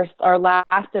 Like our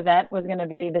last event was going to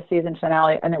be the season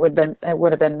finale, and it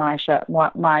would have been my show,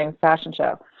 my fashion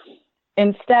show.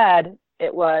 Instead,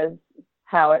 it was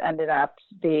how it ended up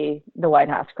the White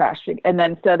House crash. And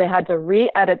then so they had to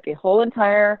re-edit the whole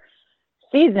entire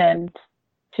season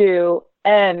to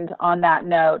end on that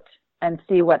note and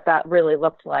see what that really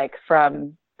looked like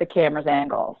from the camera's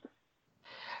angles.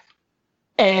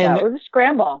 And it was a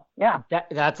scramble. Yeah.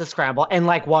 That's a scramble. And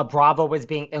like what Bravo was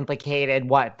being implicated,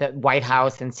 what the White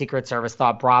House and Secret Service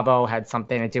thought Bravo had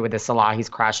something to do with the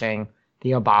Salahis crashing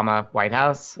the Obama White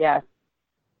House? Yes.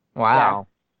 Wow.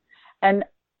 Yeah. And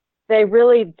they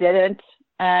really didn't.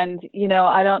 And,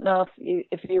 I don't know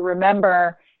if you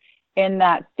remember in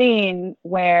that scene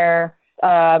where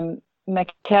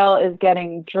Mikkel is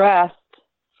getting dressed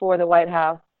for the White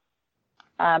House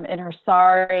in her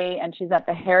sari, and she's at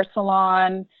the hair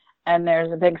salon, and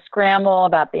there's a big scramble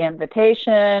about the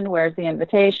invitation. Where's the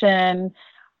invitation?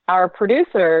 Our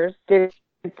producers did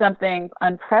something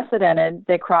unprecedented.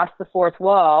 They crossed the fourth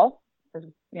wall,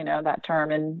 that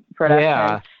term in production.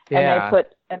 Yeah.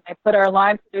 And they put our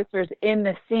line producers in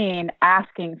the scene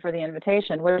asking for the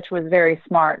invitation, which was very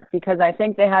smart, because I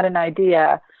think they had an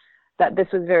idea that this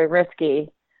was very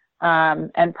risky.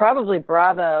 And probably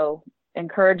Bravo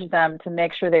encouraged them to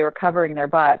make sure they were covering their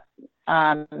butts,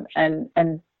 and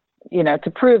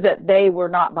to prove that they were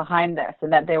not behind this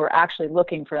and that they were actually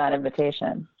looking for that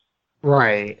invitation.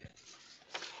 Right.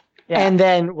 Yeah. And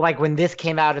then, like, when this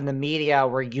came out in the media,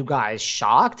 were you guys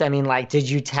shocked? I mean, like, did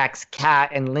you text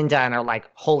Kat and Linda and are like,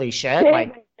 holy shit?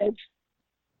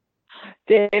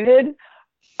 David,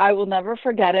 I will never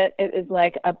forget it.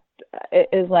 It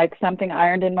is like something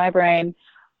ironed in my brain.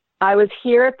 I was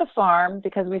here at the farm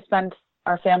because we spent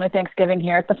our family Thanksgiving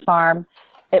here at the farm.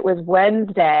 It was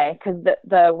Wednesday because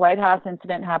the White House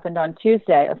incident happened on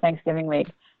Tuesday of Thanksgiving week.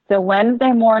 So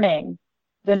Wednesday morning,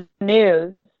 the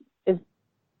news is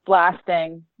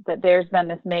blasting that there's been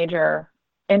this major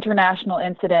international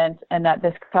incident and that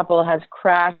this couple has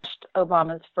crashed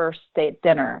Obama's first state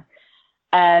dinner.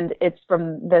 And it's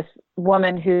from this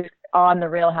woman who's on The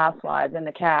Real Housewives in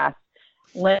the cast.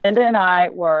 Linda and I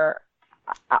were,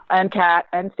 and Kat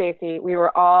and Stacey, we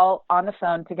were all on the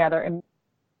phone together and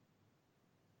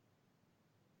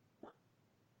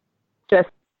just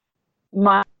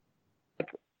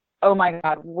oh my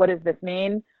God, what does this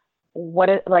mean?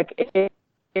 Does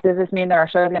this mean that our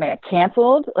show is going to get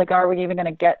canceled? Like, are we even going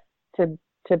to get to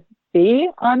be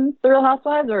on The Real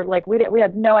Housewives? Or like, we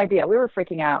had no idea. We were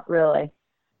freaking out, really.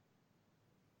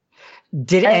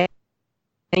 We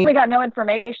got no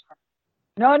information.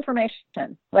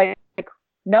 Like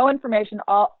no information.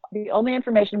 The only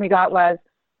information we got was,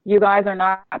 you guys are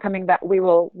not coming back. We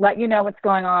will let you know what's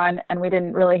going on. And we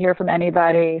didn't really hear from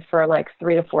anybody for like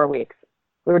 3 to 4 weeks.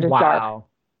 We were just dark,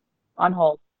 on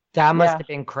hold. That must have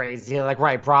been crazy. Like,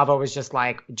 right, Bravo was just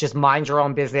like, just mind your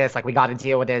own business. Like, we got to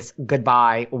deal with this.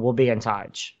 Goodbye. We'll be in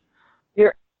touch.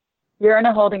 You're in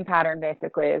a holding pattern,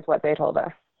 basically, is what they told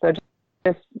us. So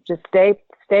just stay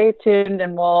tuned,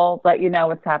 and we'll let you know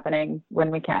what's happening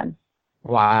when we can.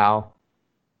 Wow.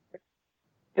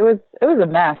 It was a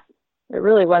mess. It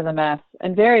really was a mess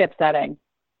and very upsetting.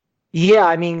 Yeah,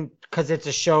 I mean, because it's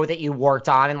a show that you worked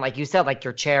on, and like you said, like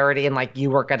your charity, and like you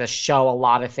were going to show a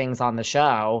lot of things on the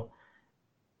show.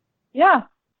 Yeah,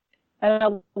 and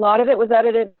a lot of it was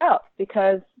edited out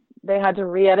because they had to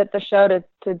re-edit the show to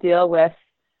deal with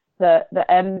the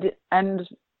end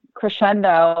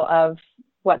crescendo of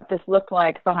what this looked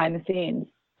like behind the scenes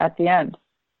at the end.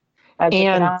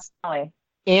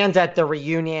 And at the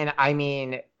reunion, I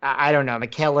mean, I don't know,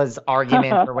 Michaela's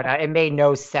argument or whatever, it made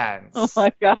no sense. Oh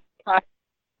my God.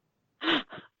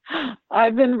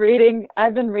 I've been reading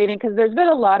because there's been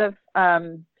a lot of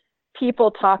people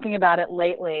talking about it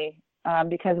lately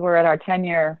because we're at our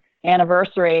 10-year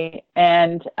anniversary,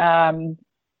 and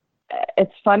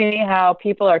it's funny how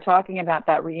people are talking about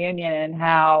that reunion and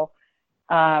how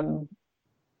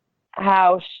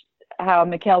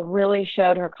Michaela really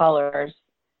showed her colors,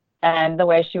 and the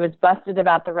way she was busted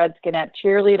about the Redskinette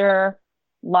cheerleader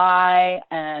lie,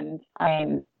 and I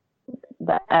mean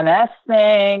the MS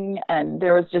thing, and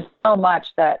there was just so much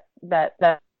that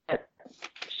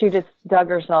she just dug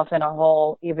herself in a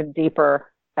hole even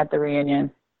deeper at the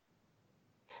reunion.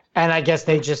 And I guess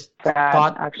they just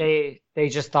thought they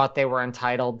just thought they were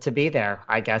entitled to be there.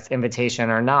 I guess, invitation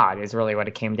or not, is really what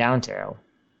it came down to.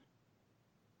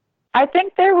 I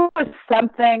think there was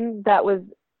something that was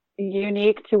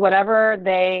unique to whatever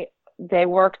they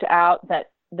worked out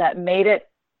that made it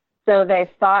so they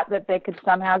thought that they could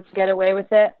somehow get away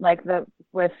with it, like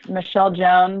with Michelle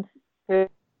Jones, who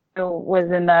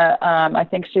was in the I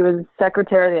think she was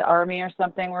Secretary of the Army or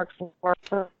something, worked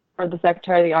for the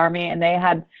Secretary of the Army, and they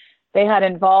had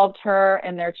involved her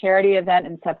in their charity event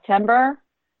in September,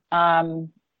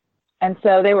 and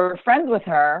so they were friends with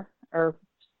her, or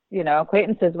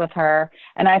acquaintances with her,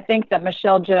 and I think that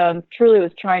Michelle Jones truly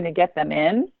was trying to get them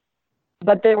in,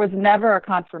 but there was never a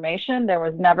confirmation.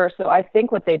 So I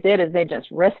think what they did is they just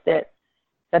risked it,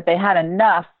 that they had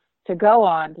enough to go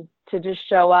on to just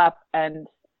show up and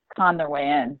con their way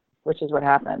in, which is what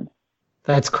happened.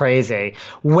 That's crazy.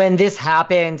 When this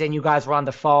happened and you guys were on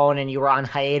the phone and you were on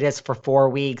hiatus for 4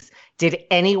 weeks, did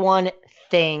anyone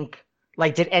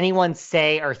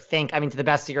say or think, I mean, to the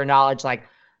best of your knowledge, like,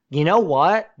 you know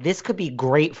what? This could be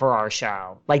great for our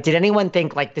show. Like, did anyone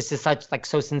think like this is such like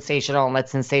so sensational and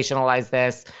let's sensationalize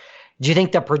this? Do you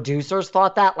think the producers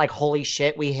thought that? Like, holy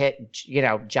shit, we hit,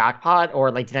 jackpot?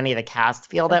 Or like, did any of the cast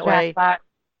feel that way?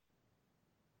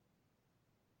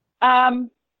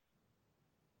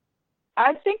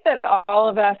 I think that all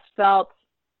of us felt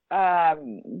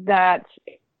that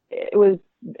it was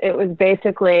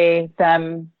basically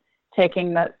them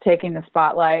taking the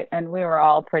spotlight, and we were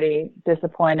all pretty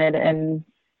disappointed in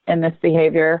this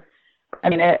behavior. I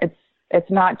mean, it's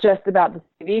not just about the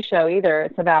TV show either.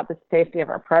 It's about the safety of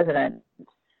our president.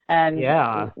 And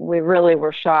we really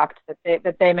were shocked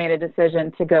that they made a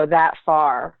decision to go that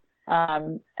far,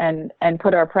 and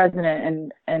put our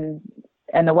president and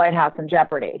the White House in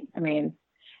jeopardy. I mean,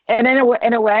 and in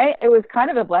a way, it was kind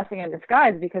of a blessing in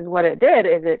disguise, because what it did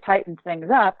is it tightened things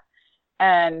up.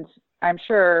 And I'm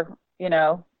sure,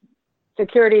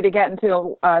 security to get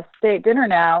into a state dinner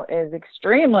now is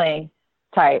extremely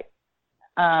tight.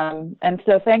 And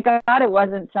so thank God it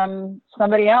wasn't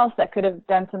somebody else that could have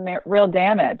done some real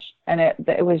damage. And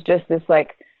it was just this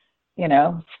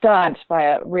stunt by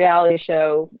a reality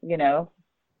show,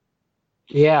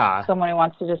 someone who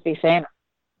wants to just be famous.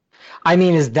 I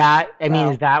mean, is that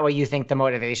what you think the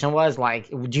motivation was?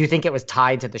 Like, do you think it was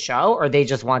tied to the show, or they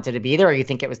just wanted to be there, or you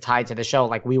think it was tied to the show?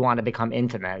 Like, we want to become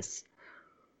infamous.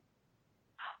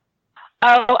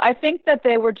 Oh, I think that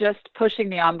they were just pushing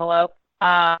the envelope.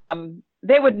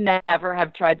 They would never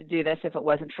have tried to do this if it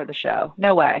wasn't for the show.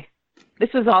 No way.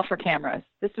 This was all for cameras.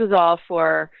 I'm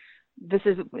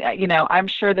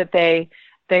sure that they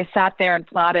sat there and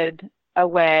plotted a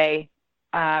way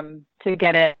to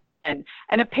get in. And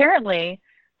apparently,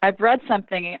 I've read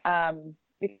something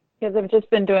because I've just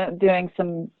been doing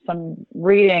some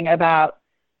reading about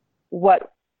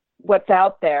what's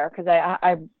out there, because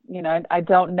I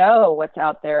don't know what's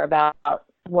out there about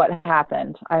what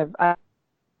happened.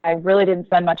 I really didn't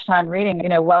spend much time reading,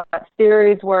 what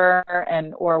theories were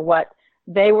or what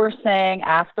they were saying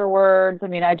afterwards. I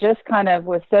mean, I just kind of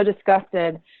was so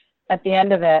disgusted at the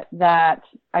end of it that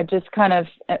I just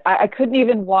I couldn't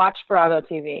even watch Bravo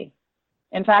TV.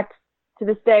 In fact, to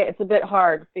this day, it's a bit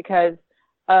hard because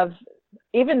of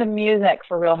even the music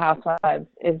for Real Housewives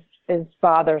is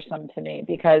bothersome to me,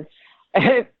 because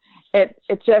it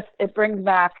brings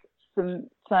back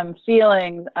some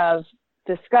feelings of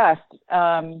disgust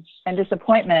and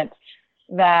disappointment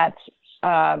that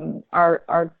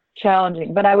are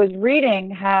challenging. But I was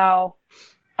reading how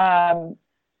Tarek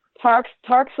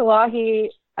Salahi,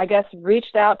 I guess,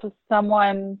 reached out to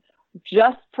someone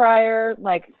just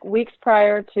weeks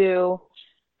prior to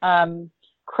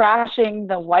crashing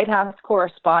the White House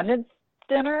Correspondents'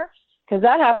 Dinner, because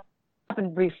that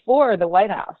happened before the White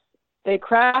House. They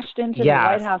crashed into the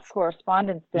White House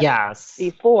Correspondents' Dinner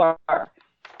before.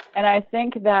 And I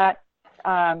think that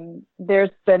there's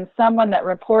been someone that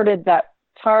reported that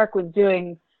Tarek was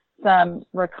doing some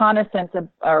reconnaissance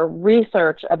or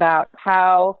research about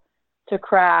how to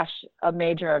crash a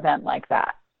major event like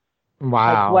that.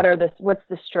 Wow. Like what's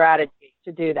the strategy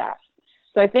to do that?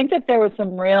 So I think that there was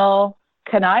some real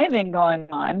conniving going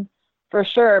on for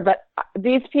sure, but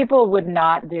these people would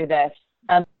not do this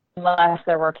unless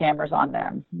there were cameras on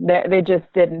them. They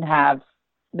just didn't have,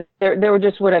 there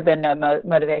just would have been no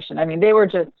motivation. I mean, they were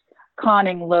just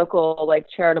conning local, like,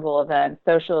 charitable events,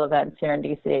 social events here in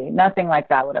DC. Nothing like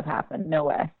that would have happened. No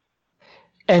way.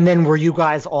 And then were you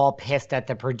guys all pissed at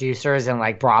the producers and,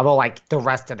 like, Bravo, like the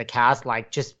rest of the cast, like,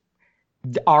 just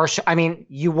our show? I mean,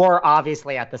 you were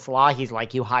obviously at the Salahis,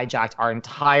 like, you hijacked our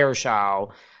entire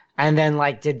show. And then,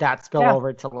 like, did that spill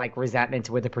over to, like, resentment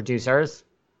with the producers?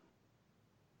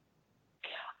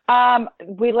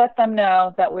 We let them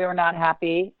know that we were not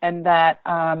happy, and that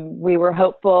we were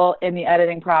hopeful in the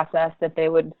editing process that they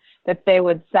would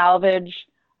salvage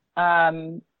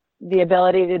the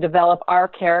ability to develop our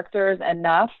characters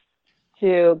enough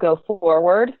to go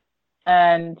forward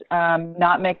and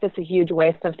not make this a huge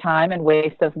waste of time and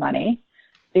waste of money,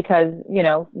 because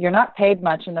you're not paid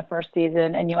much in the first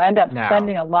season, and you end up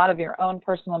spending a lot of your own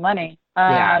personal money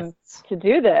to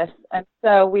do this. And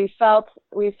so we felt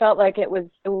like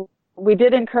we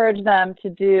did encourage them to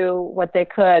do what they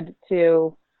could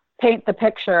to paint the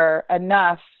picture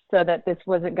enough so that this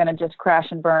wasn't going to just crash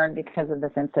and burn because of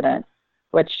this incident,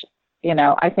 which,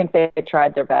 I think they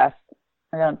tried their best.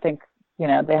 I don't think,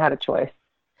 they had a choice.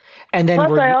 And then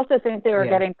plus, I also think they were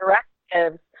getting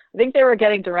directives. I think they were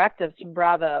getting directives from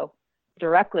Bravo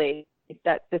directly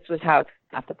that this was how it's going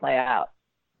to have to play out.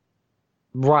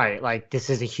 Right. Like, this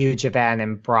is a huge event,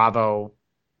 and Bravo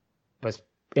was,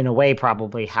 in a way,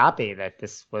 probably happy that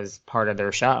this was part of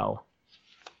their show.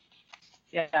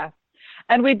 Yeah.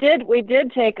 And we did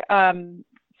take some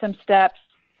steps.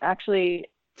 Actually,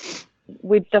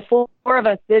 the four of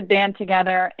us did band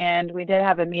together, and we did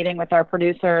have a meeting with our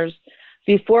producers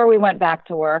before we went back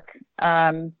to work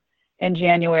in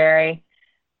January,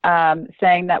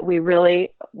 saying that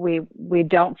we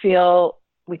don't feel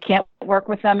we can't work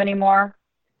with them anymore.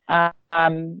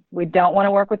 We don't want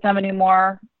to work with them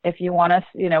anymore. If you want us,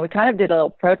 we kind of did a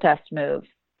little protest move,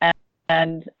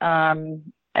 and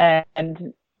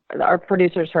our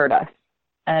producers heard us,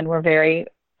 and we're very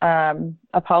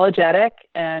apologetic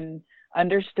and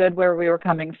understood where we were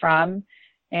coming from.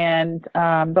 And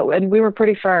we were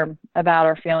pretty firm about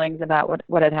our feelings about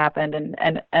what had happened,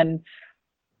 and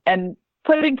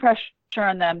putting pressure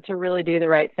on them to really do the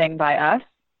right thing by us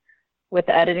with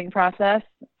the editing process,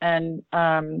 and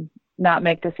not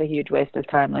make this a huge waste of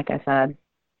time, like I said.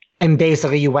 And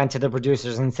basically you went to the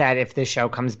producers and said, if this show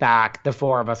comes back, the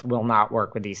four of us will not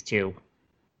work with these two.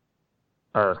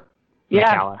 Or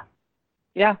Michaela.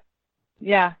 Yeah.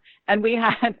 And we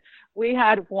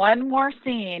had one more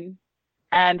scene,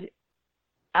 and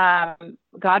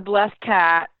God bless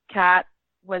Kat. Kat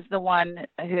was the one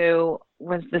who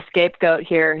was the scapegoat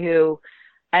here, who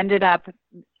ended up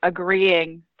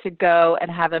agreeing to go and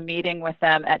have a meeting with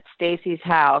them at Stacy's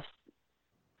house.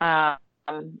 I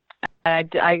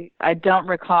don't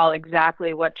recall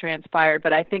exactly what transpired,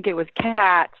 but I think it was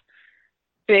Kat,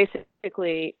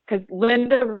 basically, because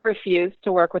Linda refused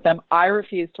to work with them. I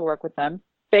refused to work with them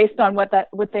based on what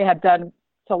they had done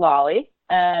to Lolly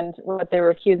and what they were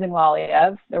accusing Lolly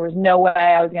of. There was no way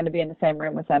I was going to be in the same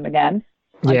room with them again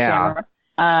on camera.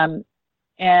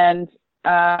 And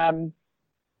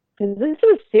because this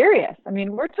was serious. I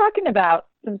mean, we're talking about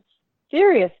some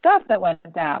serious stuff that went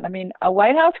down. I mean, a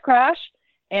White House crash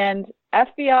and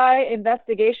FBI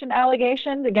investigation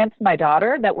allegations against my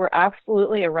daughter that were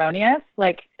absolutely erroneous.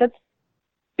 Like, that's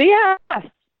BS.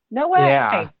 No way.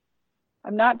 Yeah.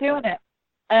 I'm not doing it.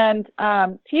 And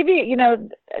TV,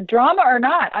 drama or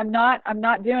not, I'm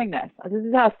not doing this. This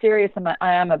is how serious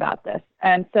I am about this.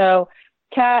 And so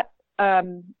Kat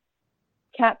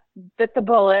bit the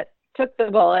bullet, took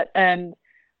the bullet, and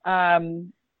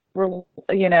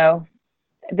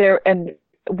there, and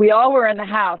we all were in the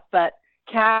house, but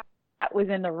Kat was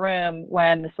in the room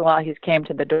when the Salahis came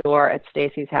to the door at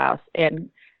Stacy's house and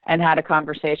had a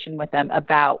conversation with them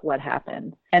about what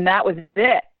happened. And that was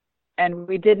it. And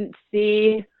we didn't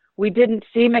see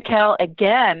Mikkel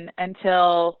again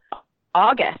until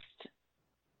August.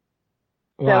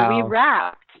 Wow. So we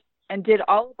wrapped and did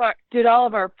all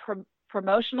of our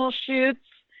promotional shoots,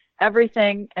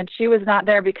 everything, and she was not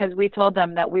there because we told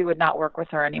them that we would not work with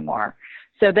her anymore.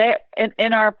 So they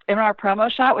in our promo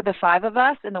shot with the five of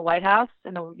us in the White House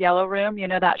in the yellow room,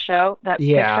 that show, that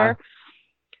picture,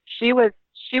 she was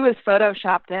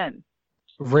photoshopped in.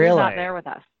 Really? She was not there with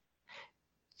us.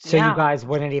 So you guys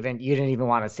you didn't even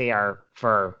want to see her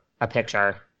for a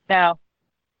picture? No.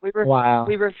 We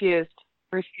refused.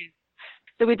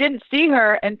 So we didn't see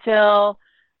her until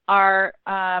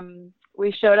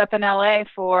we showed up in LA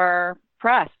for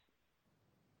press.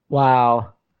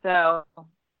 Wow. So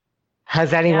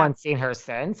has anyone seen her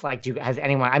since? Like, has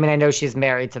anyone? I mean, I know she's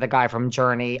married to the guy from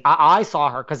Journey. I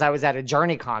saw her because I was at a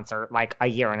Journey concert like a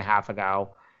year and a half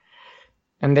ago.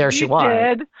 And there she was.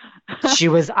 Did. She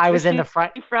was. I was in the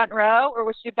front row, or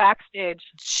was she backstage?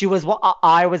 She was. Well,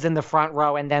 I was in the front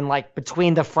row, and then like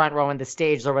between the front row and the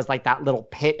stage, there was like that little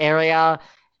pit area,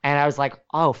 and I was like,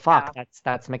 "Oh fuck,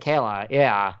 that's Michaela."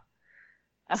 Yeah.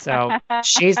 So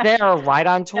she's there, right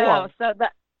on tour. No, so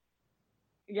that.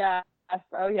 Yeah.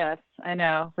 Oh yes, I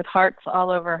know. With hearts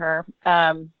all over her.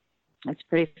 It's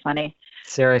pretty funny.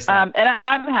 Seriously. And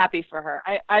I'm happy for her.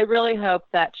 I really hope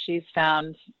that she's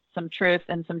found some truth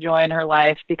and some joy in her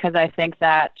life, because I think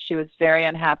that she was very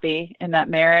unhappy in that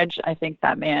marriage. I think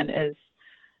that man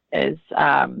has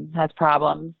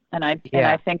problems, and I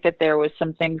think that there was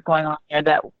some things going on there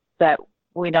that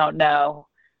we don't know,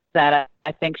 that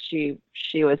I think she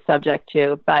was subject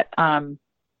to. But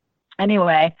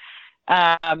anyway,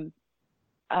 what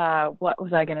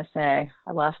was I going to say?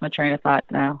 I lost my train of thought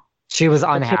now. She was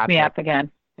unhappy. It took me up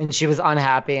again. And she was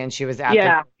unhappy, and she was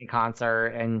at the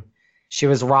concert, and she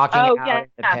was rocking out in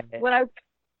the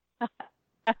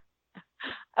pit.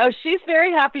 She's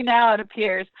very happy now, it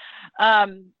appears,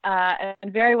 and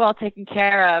very well taken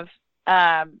care of.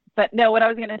 But no, what I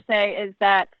was going to say is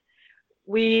that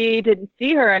we didn't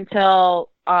see her until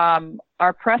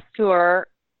our press tour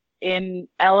in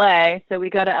LA. So we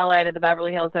go to LA to the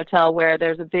Beverly Hills Hotel, where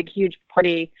there's a big, huge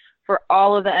party for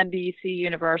all of the NBC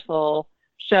Universal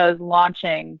shows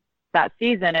launching that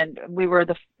season, and we were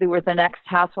the next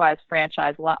Housewives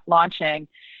franchise launching,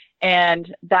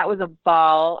 and that was a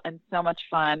ball and so much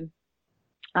fun.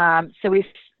 So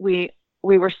we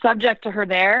were subject to her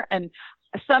there, and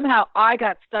somehow I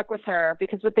got stuck with her,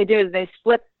 because what they do is they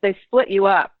split you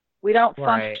up. We don't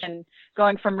function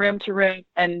going from room to room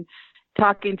and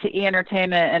talking to E!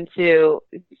 Entertainment and to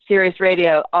Sirius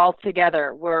Radio all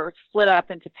together. We're split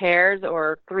up into pairs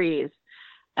or threes,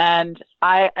 and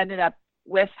I ended up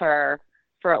with her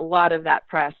for a lot of that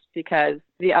press, because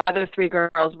the other three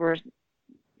girls were,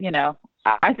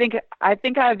 I think I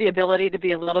have the ability to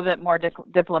be a little bit more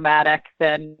diplomatic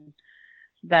than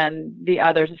the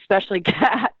others, especially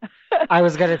Kat. I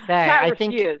was gonna say, Kat I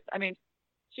refused. think. I mean,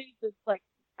 she's just like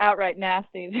outright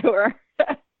nasty to her.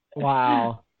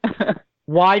 Wow.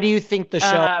 Why do you think the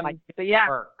show But yeah,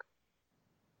 work?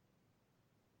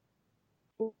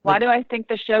 why do I think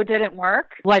the show didn't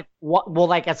work? Like what? Well,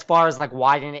 like as far as like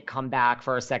why didn't it come back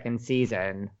for a second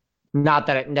season? Not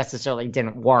that it necessarily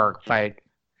didn't work, but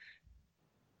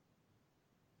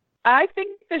I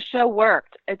think the show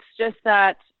worked. It's just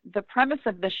that the premise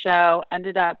of the show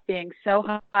ended up being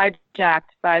so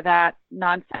hijacked by that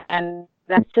nonsense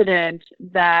incident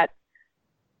that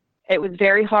it was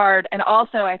very hard. And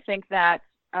also, I think that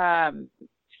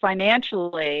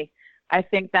financially, I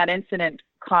think that incident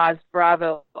caused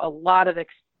Bravo a lot of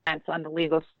expense on the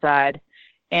legal side.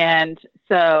 And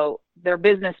so their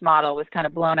business model was kind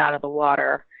of blown out of the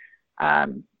water.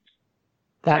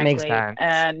 that frankly. makes sense.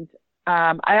 And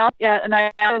I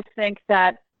also think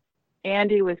that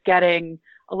Andy was getting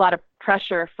a lot of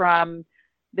pressure from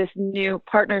this new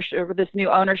partnership, or this new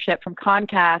ownership from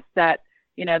Comcast that,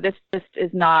 this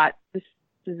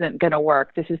isn't going to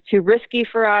work. This is too risky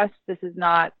for us. This is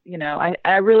not,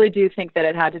 I really do think that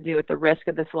it had to do with the risk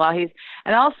of the Salahis.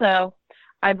 And also,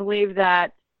 I believe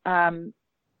that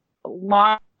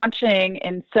launching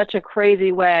in such a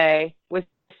crazy way with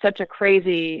such a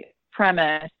crazy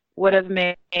premise would have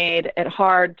made it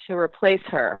hard to replace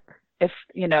her if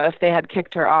they had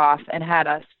kicked her off and had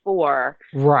us four.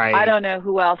 Right. I don't know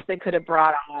who else they could have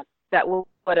brought on that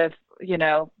would have,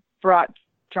 brought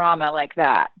drama like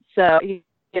that. So,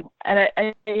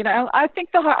 I think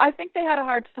they had a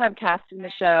hard time casting the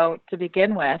show to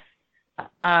begin with,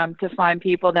 to find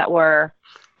people that were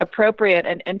appropriate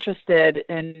and interested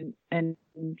in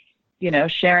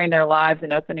sharing their lives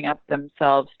and opening up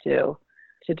themselves to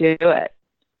do it.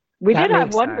 We did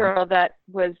have one girl that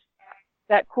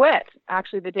quit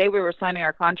actually the day we were signing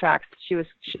our contracts. She was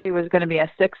going to be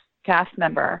a sixth cast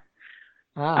member.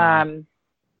 Oh.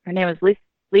 Her name was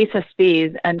Lisa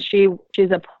Spees, and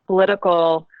she's a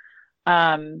political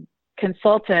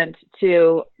consultant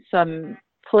to some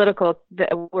potential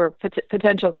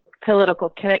political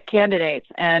candidates,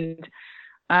 and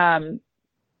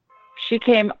she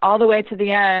came all the way to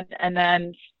the end. And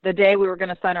then the day we were going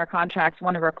to sign our contracts,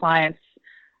 one of her clients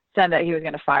said that he was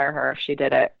going to fire her if she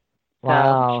did it.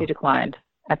 Wow. So she declined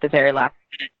at the very last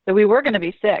minute. So we were going to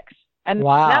be six, and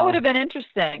that would have been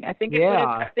interesting. I think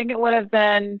it would have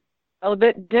been a little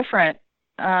bit different,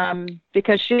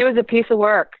 because she was a piece of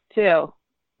work too.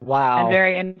 Wow. And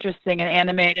very interesting and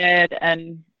animated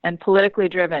and politically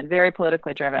driven, very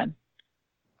politically driven.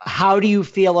 How do you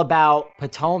feel about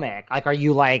Potomac? Like, are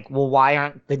you like, well, why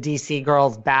aren't the DC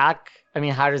girls back? I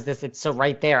mean, how does this, it's so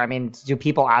right there. I mean, do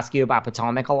people ask you about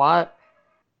Potomac a lot?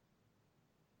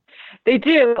 They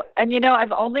do. And,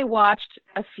 I've only watched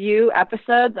a few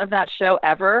episodes of that show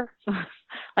ever.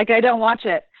 Like, I don't watch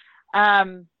it.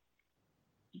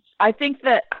 I think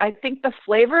the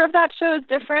flavor of that show is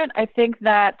different. I think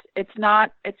that it's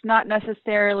not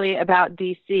necessarily about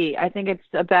DC. I think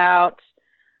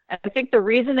the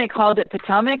reason they called it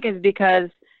Potomac is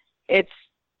because it's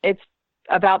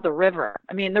about the river.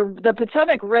 I mean, the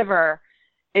Potomac River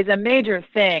is a major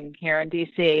thing here in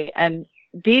DC, and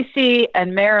DC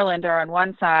and Maryland are on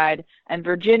one side and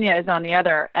Virginia is on the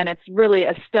other, and it's really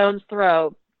a stone's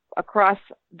throw across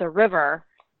the river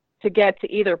to get to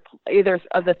either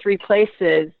of the three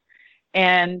places.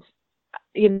 And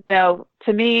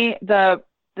to me, the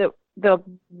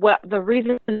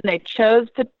reason they chose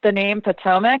the name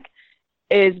Potomac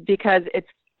is because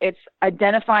it's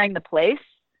identifying the place,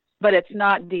 but it's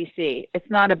not DC. It's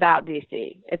not about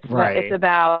DC. It's right. It's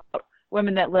about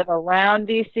women that live around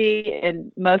DC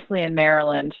and mostly in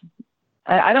Maryland.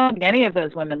 I don't think any of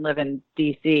those women live in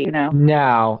DC.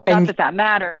 No. Not that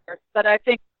matters, but I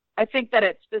think that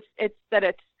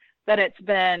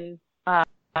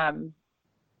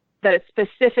it's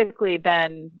specifically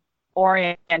been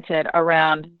oriented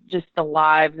around just the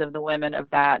lives of the women of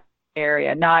that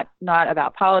area, not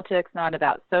about politics, not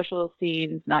about social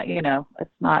scenes,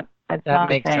 it's not that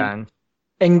makes sense.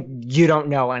 And you don't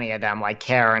know any of them, like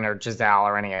Karen or Giselle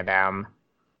or any of them?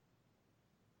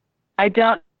 I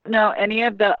don't know any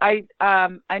of the. I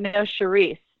know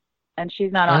Charisse, and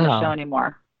she's not on the show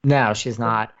anymore. No, she's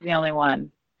not. She's the only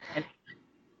one.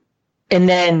 And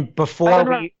then before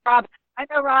Robin. I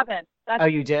know Robin. Oh,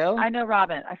 you do? I know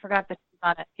Robin. I forgot that she's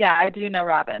on it. Yeah, I do know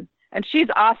Robin, and she's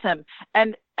awesome.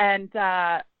 And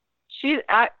she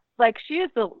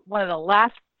is one of the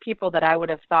last people that I would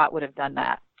have thought would have done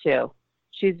that too.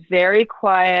 She's very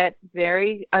quiet,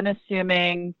 very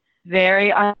unassuming,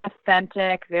 very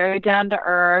authentic, very down to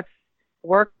earth,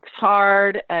 works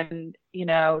hard, and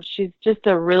she's just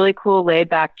a really cool, laid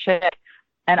back chick.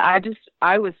 And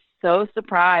I was so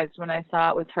surprised when I saw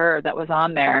it was her that was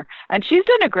on there, and she's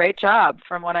done a great job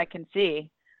from what I can see.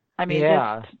 I mean,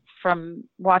 just from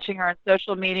watching her on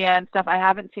social media and stuff. I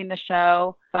haven't seen the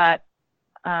show, but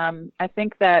I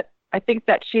think that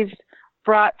she's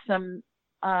brought some.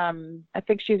 I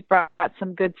think she's brought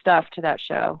some good stuff to that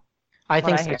show. I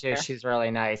think so too. She's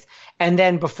really nice. And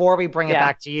then before we bring it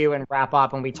back to you and wrap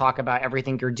up and we talk about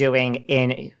everything you're doing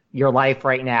in your life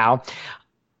right now,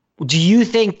 do you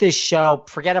think this show,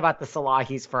 forget about the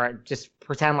Salahis for just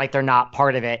pretend like they're not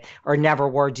part of it or never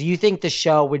were, do you think the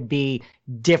show would be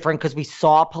different because we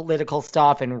saw political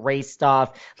stuff and race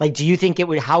stuff? Like, do you think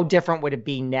how different would it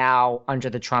be now under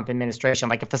the Trump administration?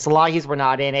 Like if the Salahis were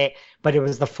not in it, but it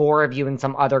was the four of you and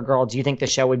some other girl, do you think the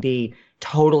show would be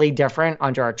totally different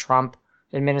under a Trump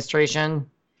administration?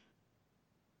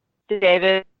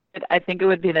 David, I think it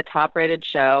would be the top rated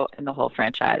show in the whole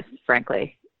franchise,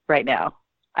 frankly, right now.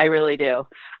 I really do.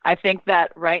 I think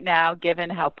that right now, given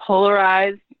how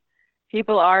polarized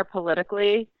people are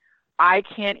politically, I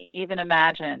can't even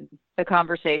imagine the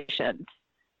conversations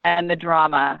and the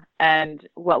drama and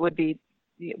what would be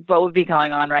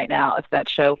going on right now if that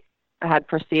show had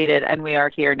proceeded and we are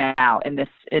here now in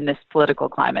this political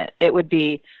climate. It would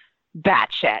be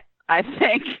batshit, I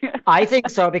think. I think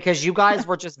so, because you guys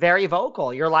were just very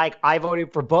vocal. You're like, I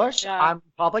voted for Bush. Yeah. I'm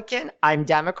Republican. I'm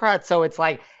Democrat. So it's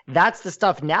like, that's the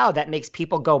stuff now that makes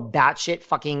people go batshit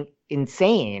fucking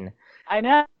insane. I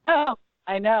know.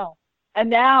 And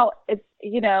now it's,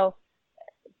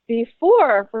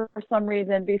 before, for some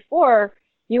reason, before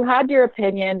you had your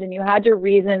opinions and you had your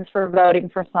reasons for voting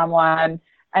for someone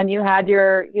and you had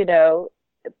your,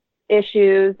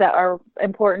 issues that are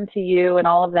important to you and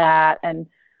all of that,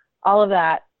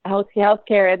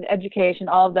 healthcare and education,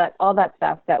 all that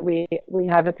stuff that we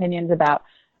have opinions about.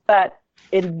 But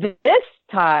in this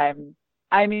time,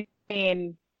 I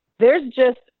mean, there's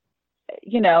just,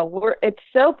 it's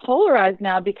so polarized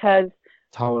now because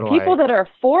people that are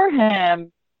for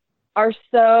him are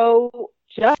so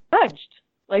judged.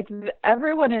 Like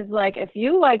everyone is like, if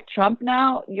you like Trump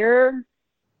now, you're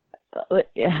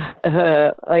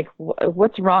like,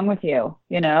 what's wrong with you?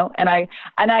 And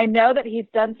I know that he's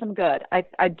done some good.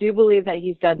 I do believe that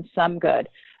he's done some good,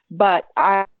 but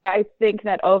I think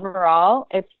that overall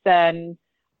it's been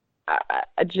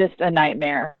just a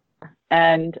nightmare.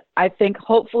 And I think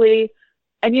hopefully,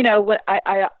 and what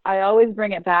I always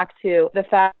bring it back to the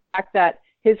fact that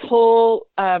his whole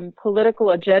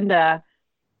political agenda,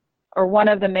 or one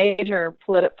of the major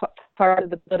part of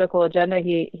the political agenda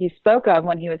he spoke of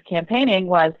when he was campaigning,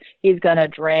 was he's going to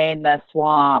drain the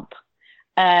swamp.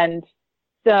 And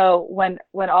so when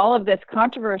all of this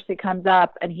controversy comes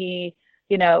up and he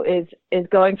is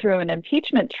going through an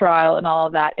impeachment trial and all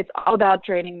of that, it's all about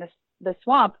draining the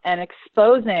swamp and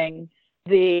exposing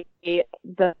the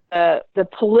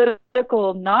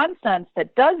political nonsense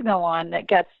that does go on, that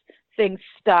gets things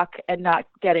stuck and not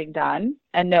getting done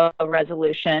and no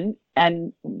resolution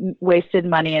and wasted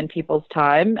money and people's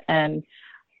time and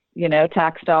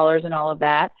tax dollars and all of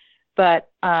that. But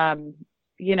I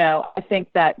think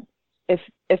that if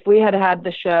we had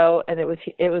the show and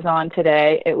it was on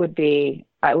today, it would be,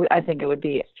 I think it would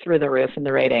be through the roof in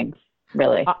the ratings,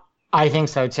 really. I think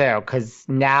so too, because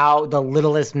now the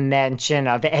littlest mention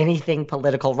of anything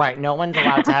political, right? No one's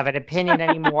allowed to have an opinion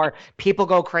anymore. People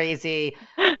go crazy.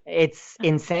 It's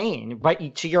insane.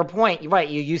 But to your point, right?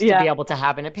 You used to be able to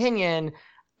have an opinion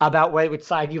about which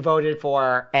side you voted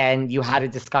for, and you had a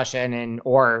discussion,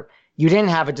 or you didn't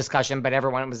have a discussion, but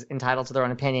everyone was entitled to their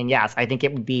own opinion. Yes, I think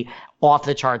it would be off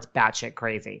the charts, batshit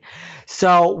crazy.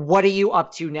 So what are you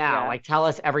up to now? Like, tell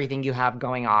us everything you have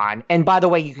going on. And by the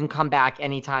way, you can come back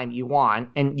anytime you want,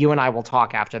 and you and I will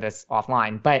talk after this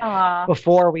offline. But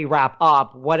before we wrap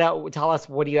up, tell us,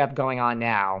 what do you have going on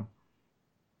now?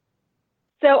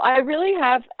 So I really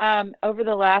have, over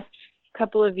the last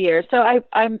couple of years. So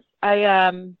I'm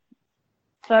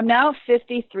now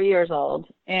 53 years old,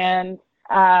 and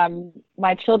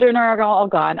my children are all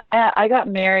gone. I got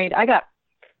married. I got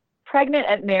pregnant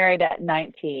and married at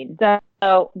 19.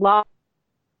 So Lolly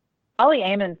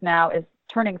Amons now is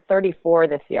turning 34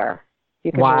 this year.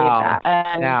 You can believe that.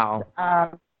 And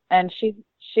and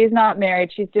she's not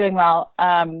married. She's doing well.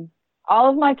 All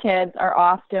of my kids are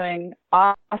off doing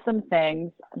awesome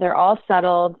things. They're all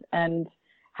settled and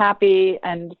happy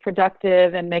and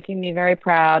productive and making me very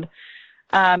proud.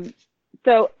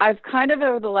 So I've kind of,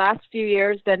 over the last few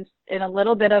years, been in a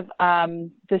little bit of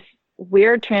this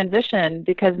weird transition,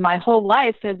 because my whole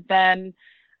life has been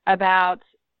about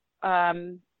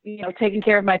taking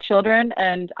care of my children.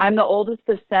 And I'm the oldest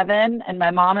of 7, and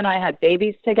my mom and I had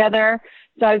babies together.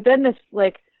 So I've been this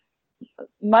like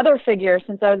mother figure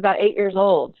since I was about 8 years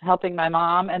old, helping my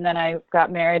mom. And then I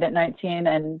got married at 19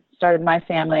 and started my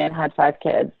family and had 5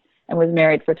 kids and was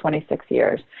married for 26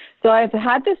 years. So I've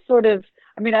had this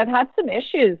I've had some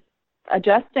issues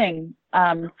adjusting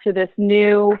to this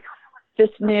new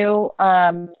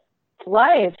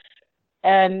life.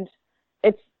 And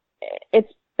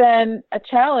it's been a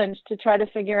challenge to try to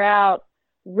figure out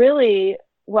really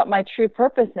what my true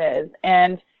purpose is.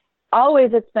 And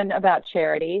always it's been about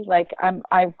charity. Like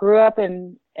I grew up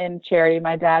in charity.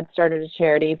 My dad started a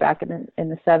charity back in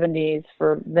the 70s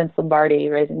for Vince Lombardi,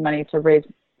 raising money to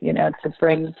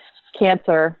bring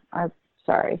cancer. I'm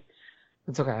sorry.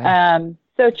 It's okay.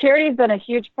 So charity has been a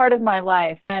huge part of my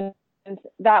life, and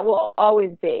that will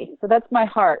always be. So that's my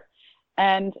heart.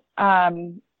 And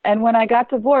when I got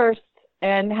divorced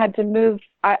and had to move,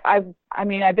 I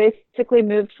basically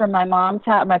moved from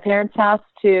my parents' house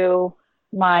to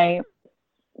my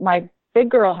big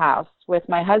girl house with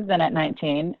my husband at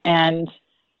 19, and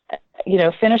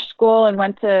finished school and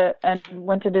went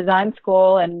to design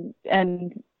school and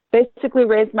basically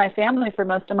raised my family for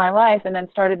most of my life, and then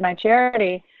started my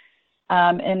charity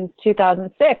in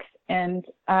 2006. And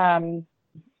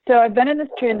so I've been in this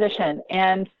transition,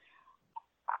 and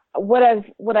what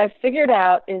I've figured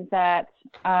out is that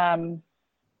I'm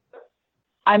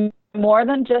more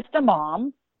than just a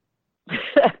mom.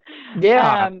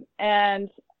 Yeah. And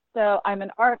so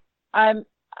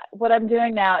what I'm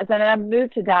doing now is that I've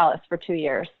moved to Dallas for 2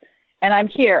 years, and I'm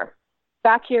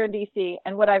back here in DC.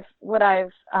 And what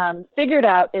I've figured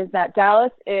out is that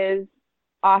Dallas is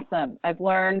awesome. I've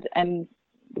learned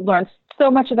so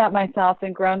much about myself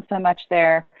and grown so much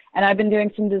there. And I've been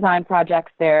doing some design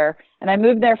projects there. And I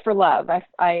moved there for love.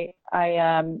 I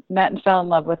met and fell in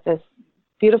love with this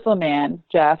beautiful man,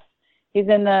 Jeff. He's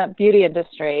in the beauty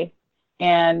industry,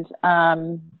 and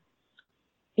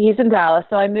he's in Dallas.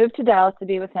 So I moved to Dallas to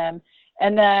be with him.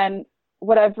 And then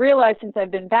what I've realized since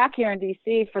I've been back here in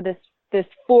DC for this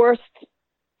forced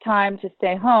time to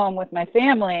stay home with my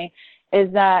family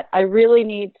is that I really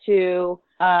need to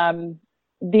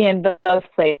be in both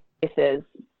places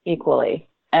equally.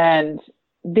 And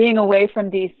being away from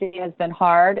DC has been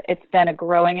hard. It's been a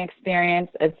growing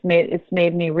experience. It's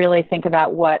made me really think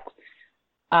about what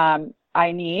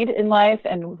I need in life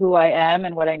and who I am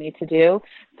and what I need to do.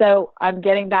 So I'm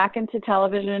getting back into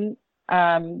television.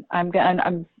 I'm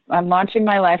launching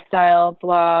my lifestyle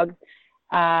blog.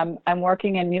 I'm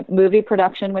working in movie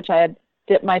production, which I had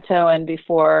dipped my toe in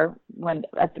before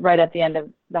right at the end of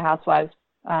the Housewives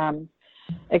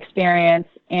experience.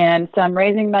 And so I'm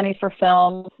raising money for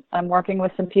films. I'm working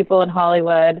with some people in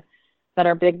Hollywood that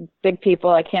are big people.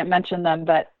 I can't mention them,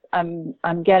 but I'm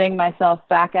getting myself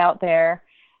back out there,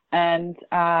 and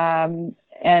I'm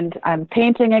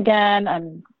painting again.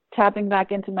 I'm tapping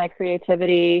back into my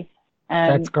creativity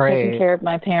and That's great. taking care of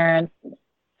my parents,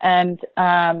 and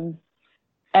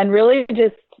really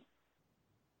just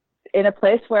in a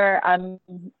place where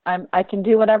I can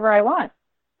do whatever I want,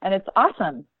 and it's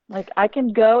awesome. Like I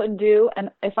can go and do,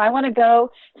 and if I want to go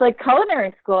to like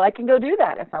culinary school, I can go do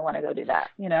that if I want to go do that.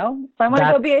 If I want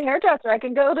to go be a hairdresser, I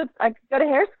can go to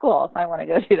hair school if I want to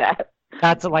go do that.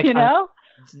 That's like,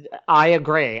 I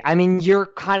agree. I mean, you're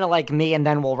kind of like me, and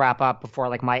then we'll wrap up before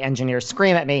like my engineers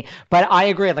scream at me. But I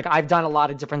agree. Like I've done a lot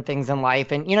of different things in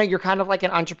life, and you're kind of like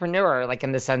an entrepreneur, like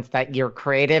in the sense that you're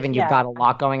creative and you've got a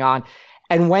lot going on.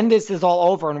 And when this is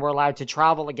all over and we're allowed to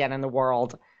travel again in the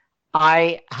world,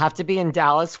 I have to be in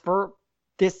Dallas for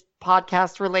this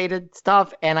podcast related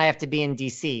stuff, and I have to be in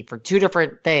DC for 2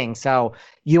 different things. So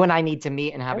you and I need to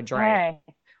meet and have a drink.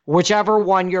 Whichever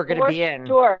one you're going to be in.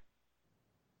 Sure.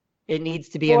 It needs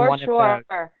to be in one of those.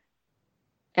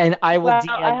 And I will DM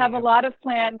I have a lot of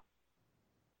plans.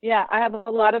 Yeah, I have a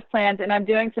lot of plans, and I'm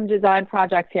doing some design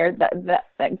projects here.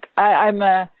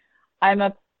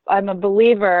 I'm a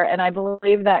believer, and I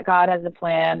believe that God has a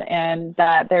plan, and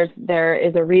that there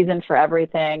is a reason for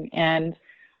everything. And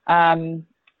I'm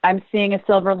seeing a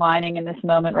silver lining in this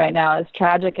moment right now, as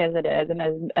tragic as it is,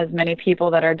 and as many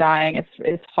people that are dying.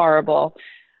 It's horrible.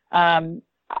 I'm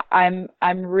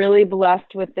really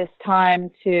blessed with this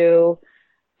time to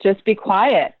just be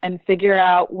quiet and figure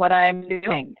out what I'm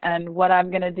doing and what I'm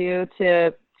going to do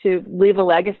to leave a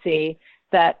legacy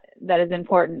that is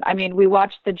important. I mean, we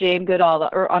watched the Jane Goodall,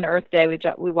 or on Earth Day,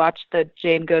 we watched the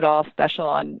Jane Goodall special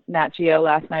on Nat Geo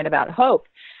last night about hope.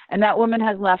 And that woman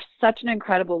has left such an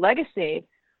incredible legacy,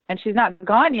 and she's not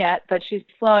gone yet, but she's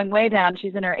slowing way down.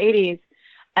 She's in her 80s.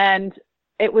 And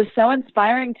it was so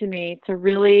inspiring to me to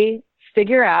really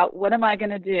figure out what am I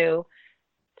going to do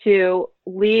to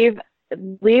leave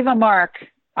a mark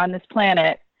on this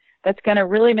planet that's going to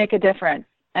really make a difference.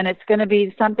 And it's going to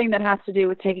be something that has to do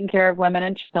with taking care of women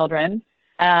and children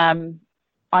on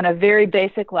a very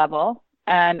basic level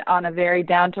and on a very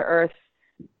down-to-earth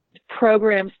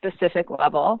program-specific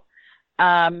level.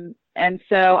 And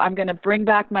so I'm going to bring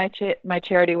back my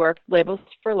charity work, Labels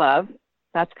for Love.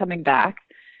 That's coming back.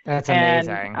 That's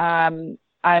amazing.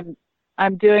 And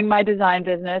I'm doing my design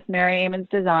business, Mary Amons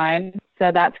Design.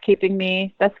 So that's keeping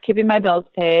my bills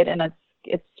paid, and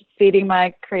it's feeding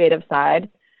my creative side.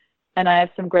 And I have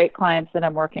some great clients that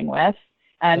I'm working with,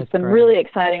 and That's some great. really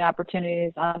exciting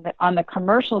opportunities on the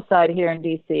commercial side here in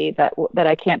DC that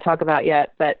I can't talk about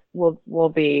yet, but will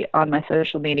be on my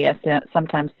social media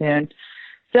sometime soon.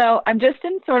 So I'm just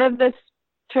in sort of this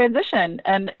transition,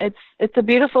 and it's a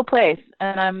beautiful place,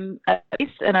 and I'm at peace,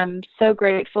 and I'm so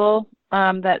grateful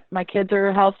that my kids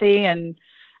are healthy and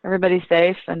everybody's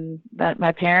safe, and that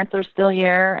my parents are still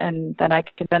here, and that I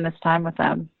can spend this time with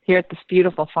them here at this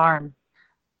beautiful farm.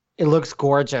 It looks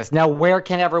gorgeous. Now, where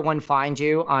can everyone find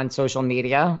you on social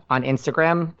media? On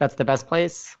Instagram? That's the best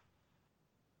place?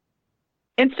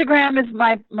 Instagram is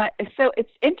my so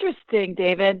it's interesting,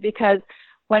 David, because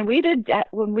when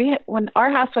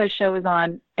our Housewives show was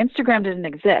on, Instagram didn't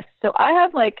exist. So I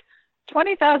have like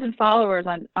 20,000 followers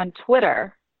on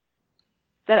Twitter.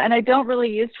 And I don't really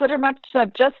use Twitter much, so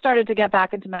I've just started to get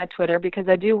back into my Twitter because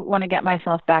I do want to get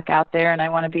myself back out there, and I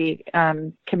want to be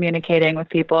communicating with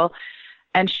people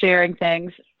and sharing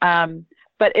things.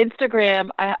 But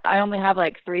Instagram, I only have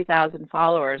like 3,000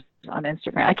 followers on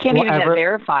Instagram. I can't even get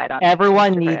verified on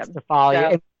everyone Instagram. Needs to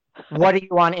follow you. What are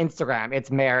you on Instagram?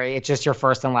 It's Mary. It's just your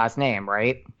first and last name,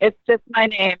 right? It's just my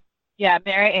name. Yeah,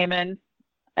 Mary Amons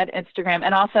at Instagram.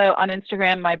 And also on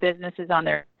Instagram, my business is on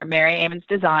there, Mary Amons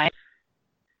Design.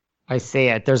 I see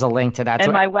it. There's a link to that.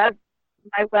 And my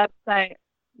website,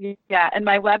 yeah, and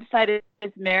my website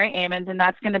is Mary Amons, and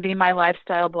that's going to be my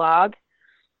lifestyle blog.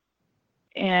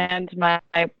 And my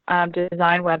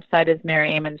design website is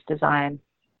Mary Amons Design.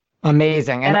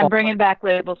 Amazing. And I'm bringing back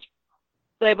Labels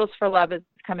for Love is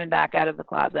coming back out of the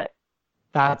closet.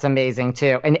 That's amazing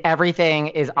too. And everything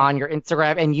is on your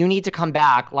Instagram, and you need to come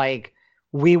back. Like,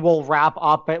 we will wrap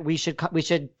up, but we should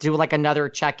do like another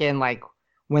check-in, like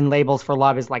when Labels for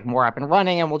Love is like more up and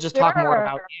running, and we'll just talk more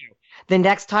about you. The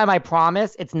next time, I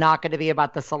promise, it's not going to be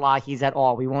about the Salahis at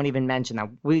all. We won't even mention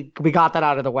them. We got that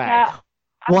out of the way. Yeah,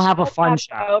 we'll have a fun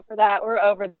show. Over that. We're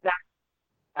over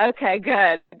that. Okay,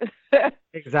 good.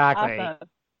 Exactly. Awesome.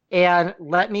 And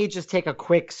let me just take a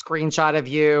quick screenshot of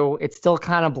you. It's still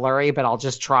kind of blurry, but I'll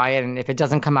just try it. And if it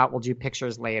doesn't come out, we'll do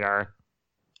pictures later.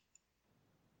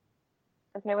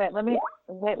 Okay, let me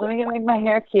make my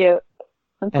hair cute.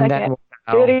 One second. Then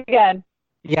do it again.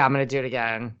 Yeah, I'm going to do it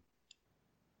again.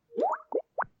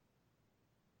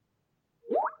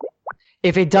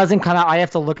 If it doesn't come out, I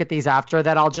have to look at these after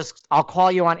that. I'll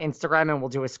call you on Instagram and we'll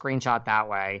do a screenshot that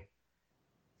way.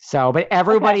 So, but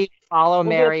everybody follow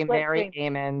Mary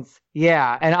Amons.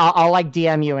 Yeah, and I'll like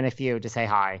DM you in a few to say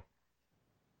hi.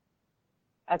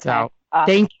 Okay. So,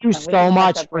 thank you so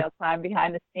much for real time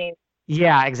behind the scenes.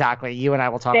 Yeah, exactly. You and I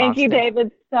will talk. Thank you,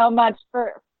 David,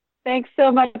 thanks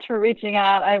so much for reaching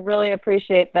out. I really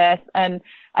appreciate this, and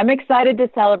I'm excited to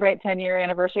celebrate 10-year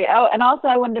anniversary. Oh, and also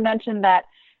I wanted to mention that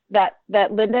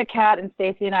Linda, Kat, and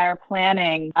Stacey and I are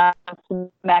planning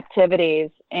some activities,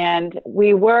 and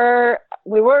we were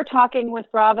talking with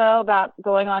Bravo about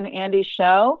going on Andy's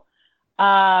show,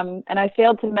 and I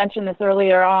failed to mention this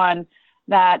earlier on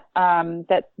that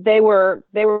they were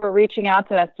reaching out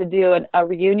to us to do a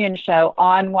reunion show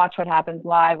on Watch What Happens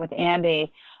Live with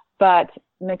Andy, but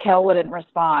Mikkel wouldn't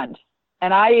respond,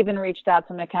 and I even reached out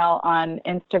to Mikkel on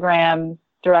Instagram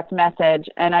direct message,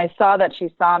 and I saw that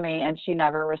she saw me and she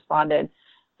never responded.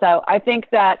 So I think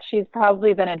that she's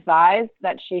probably been advised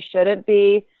that she shouldn't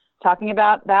be talking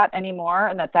about that anymore,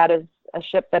 and that is a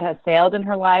ship that has sailed in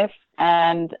her life.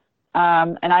 And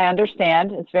I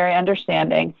understand, it's very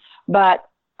understanding, but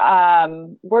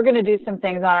we're going to do some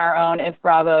things on our own if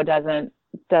Bravo doesn't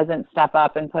step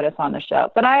up and put us on the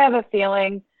show. But I have a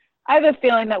feeling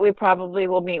that we probably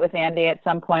will meet with Andy at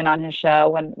some point on his show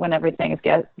when everything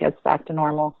gets back to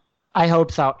normal. I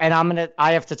hope so. And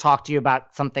I have to talk to you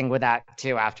about something with that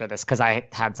too after this, because I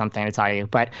had something to tell you.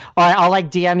 But all right, I'll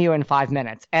like DM you in 5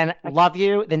 minutes. And love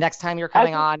you. The next time you're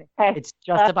coming on, it's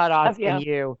just about us and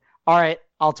you. All right,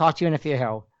 I'll talk to you in a few.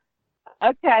 Okay.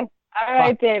 All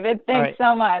right, David. Thanks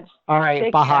so much. All right.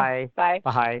 Bye. Bye.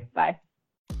 Bye. Bye.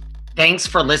 Thanks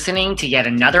for listening to yet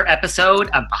another episode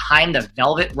of Behind the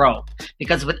Velvet Rope.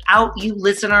 Because without you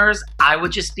listeners, I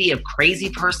would just be a crazy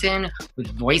person with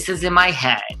voices in my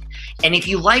head. And if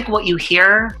you like what you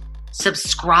hear,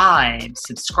 subscribe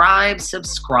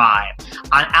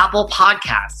on Apple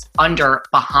Podcasts under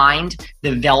Behind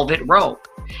the Velvet Rope.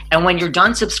 And when you're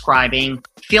done subscribing,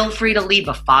 feel free to leave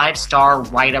a 5-star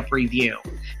write-up review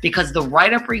because the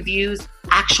write-up reviews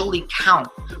actually count.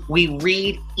 We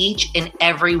read each and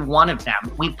every one of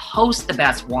them. We post the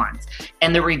best ones,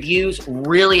 and the reviews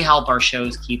really help our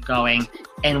shows keep going,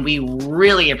 and we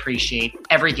really appreciate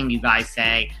everything you guys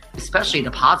say, especially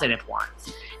the positive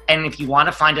ones. And if you want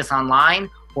to find us online,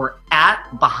 we're at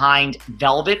Behind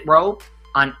Velvet Rope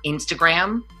on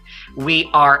Instagram. We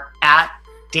are at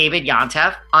David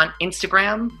Yontef on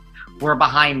Instagram. We're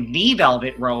Behind the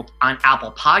Velvet Rope on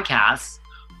Apple Podcasts.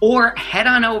 Or head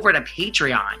on over to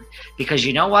Patreon because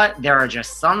you know what? There are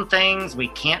just some things we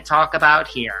can't talk about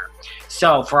here.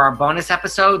 So for our bonus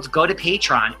episodes, go to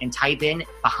Patreon and type in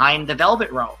Behind the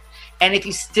Velvet Rope. And if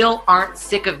you still aren't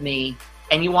sick of me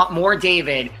and you want more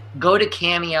David, go to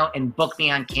Cameo and book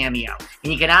me on Cameo.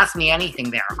 And you can ask me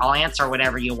anything there. I'll answer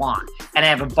whatever you want. And I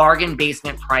have a bargain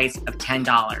basement price of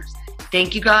 $10.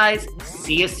 Thank you guys.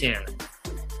 See you soon.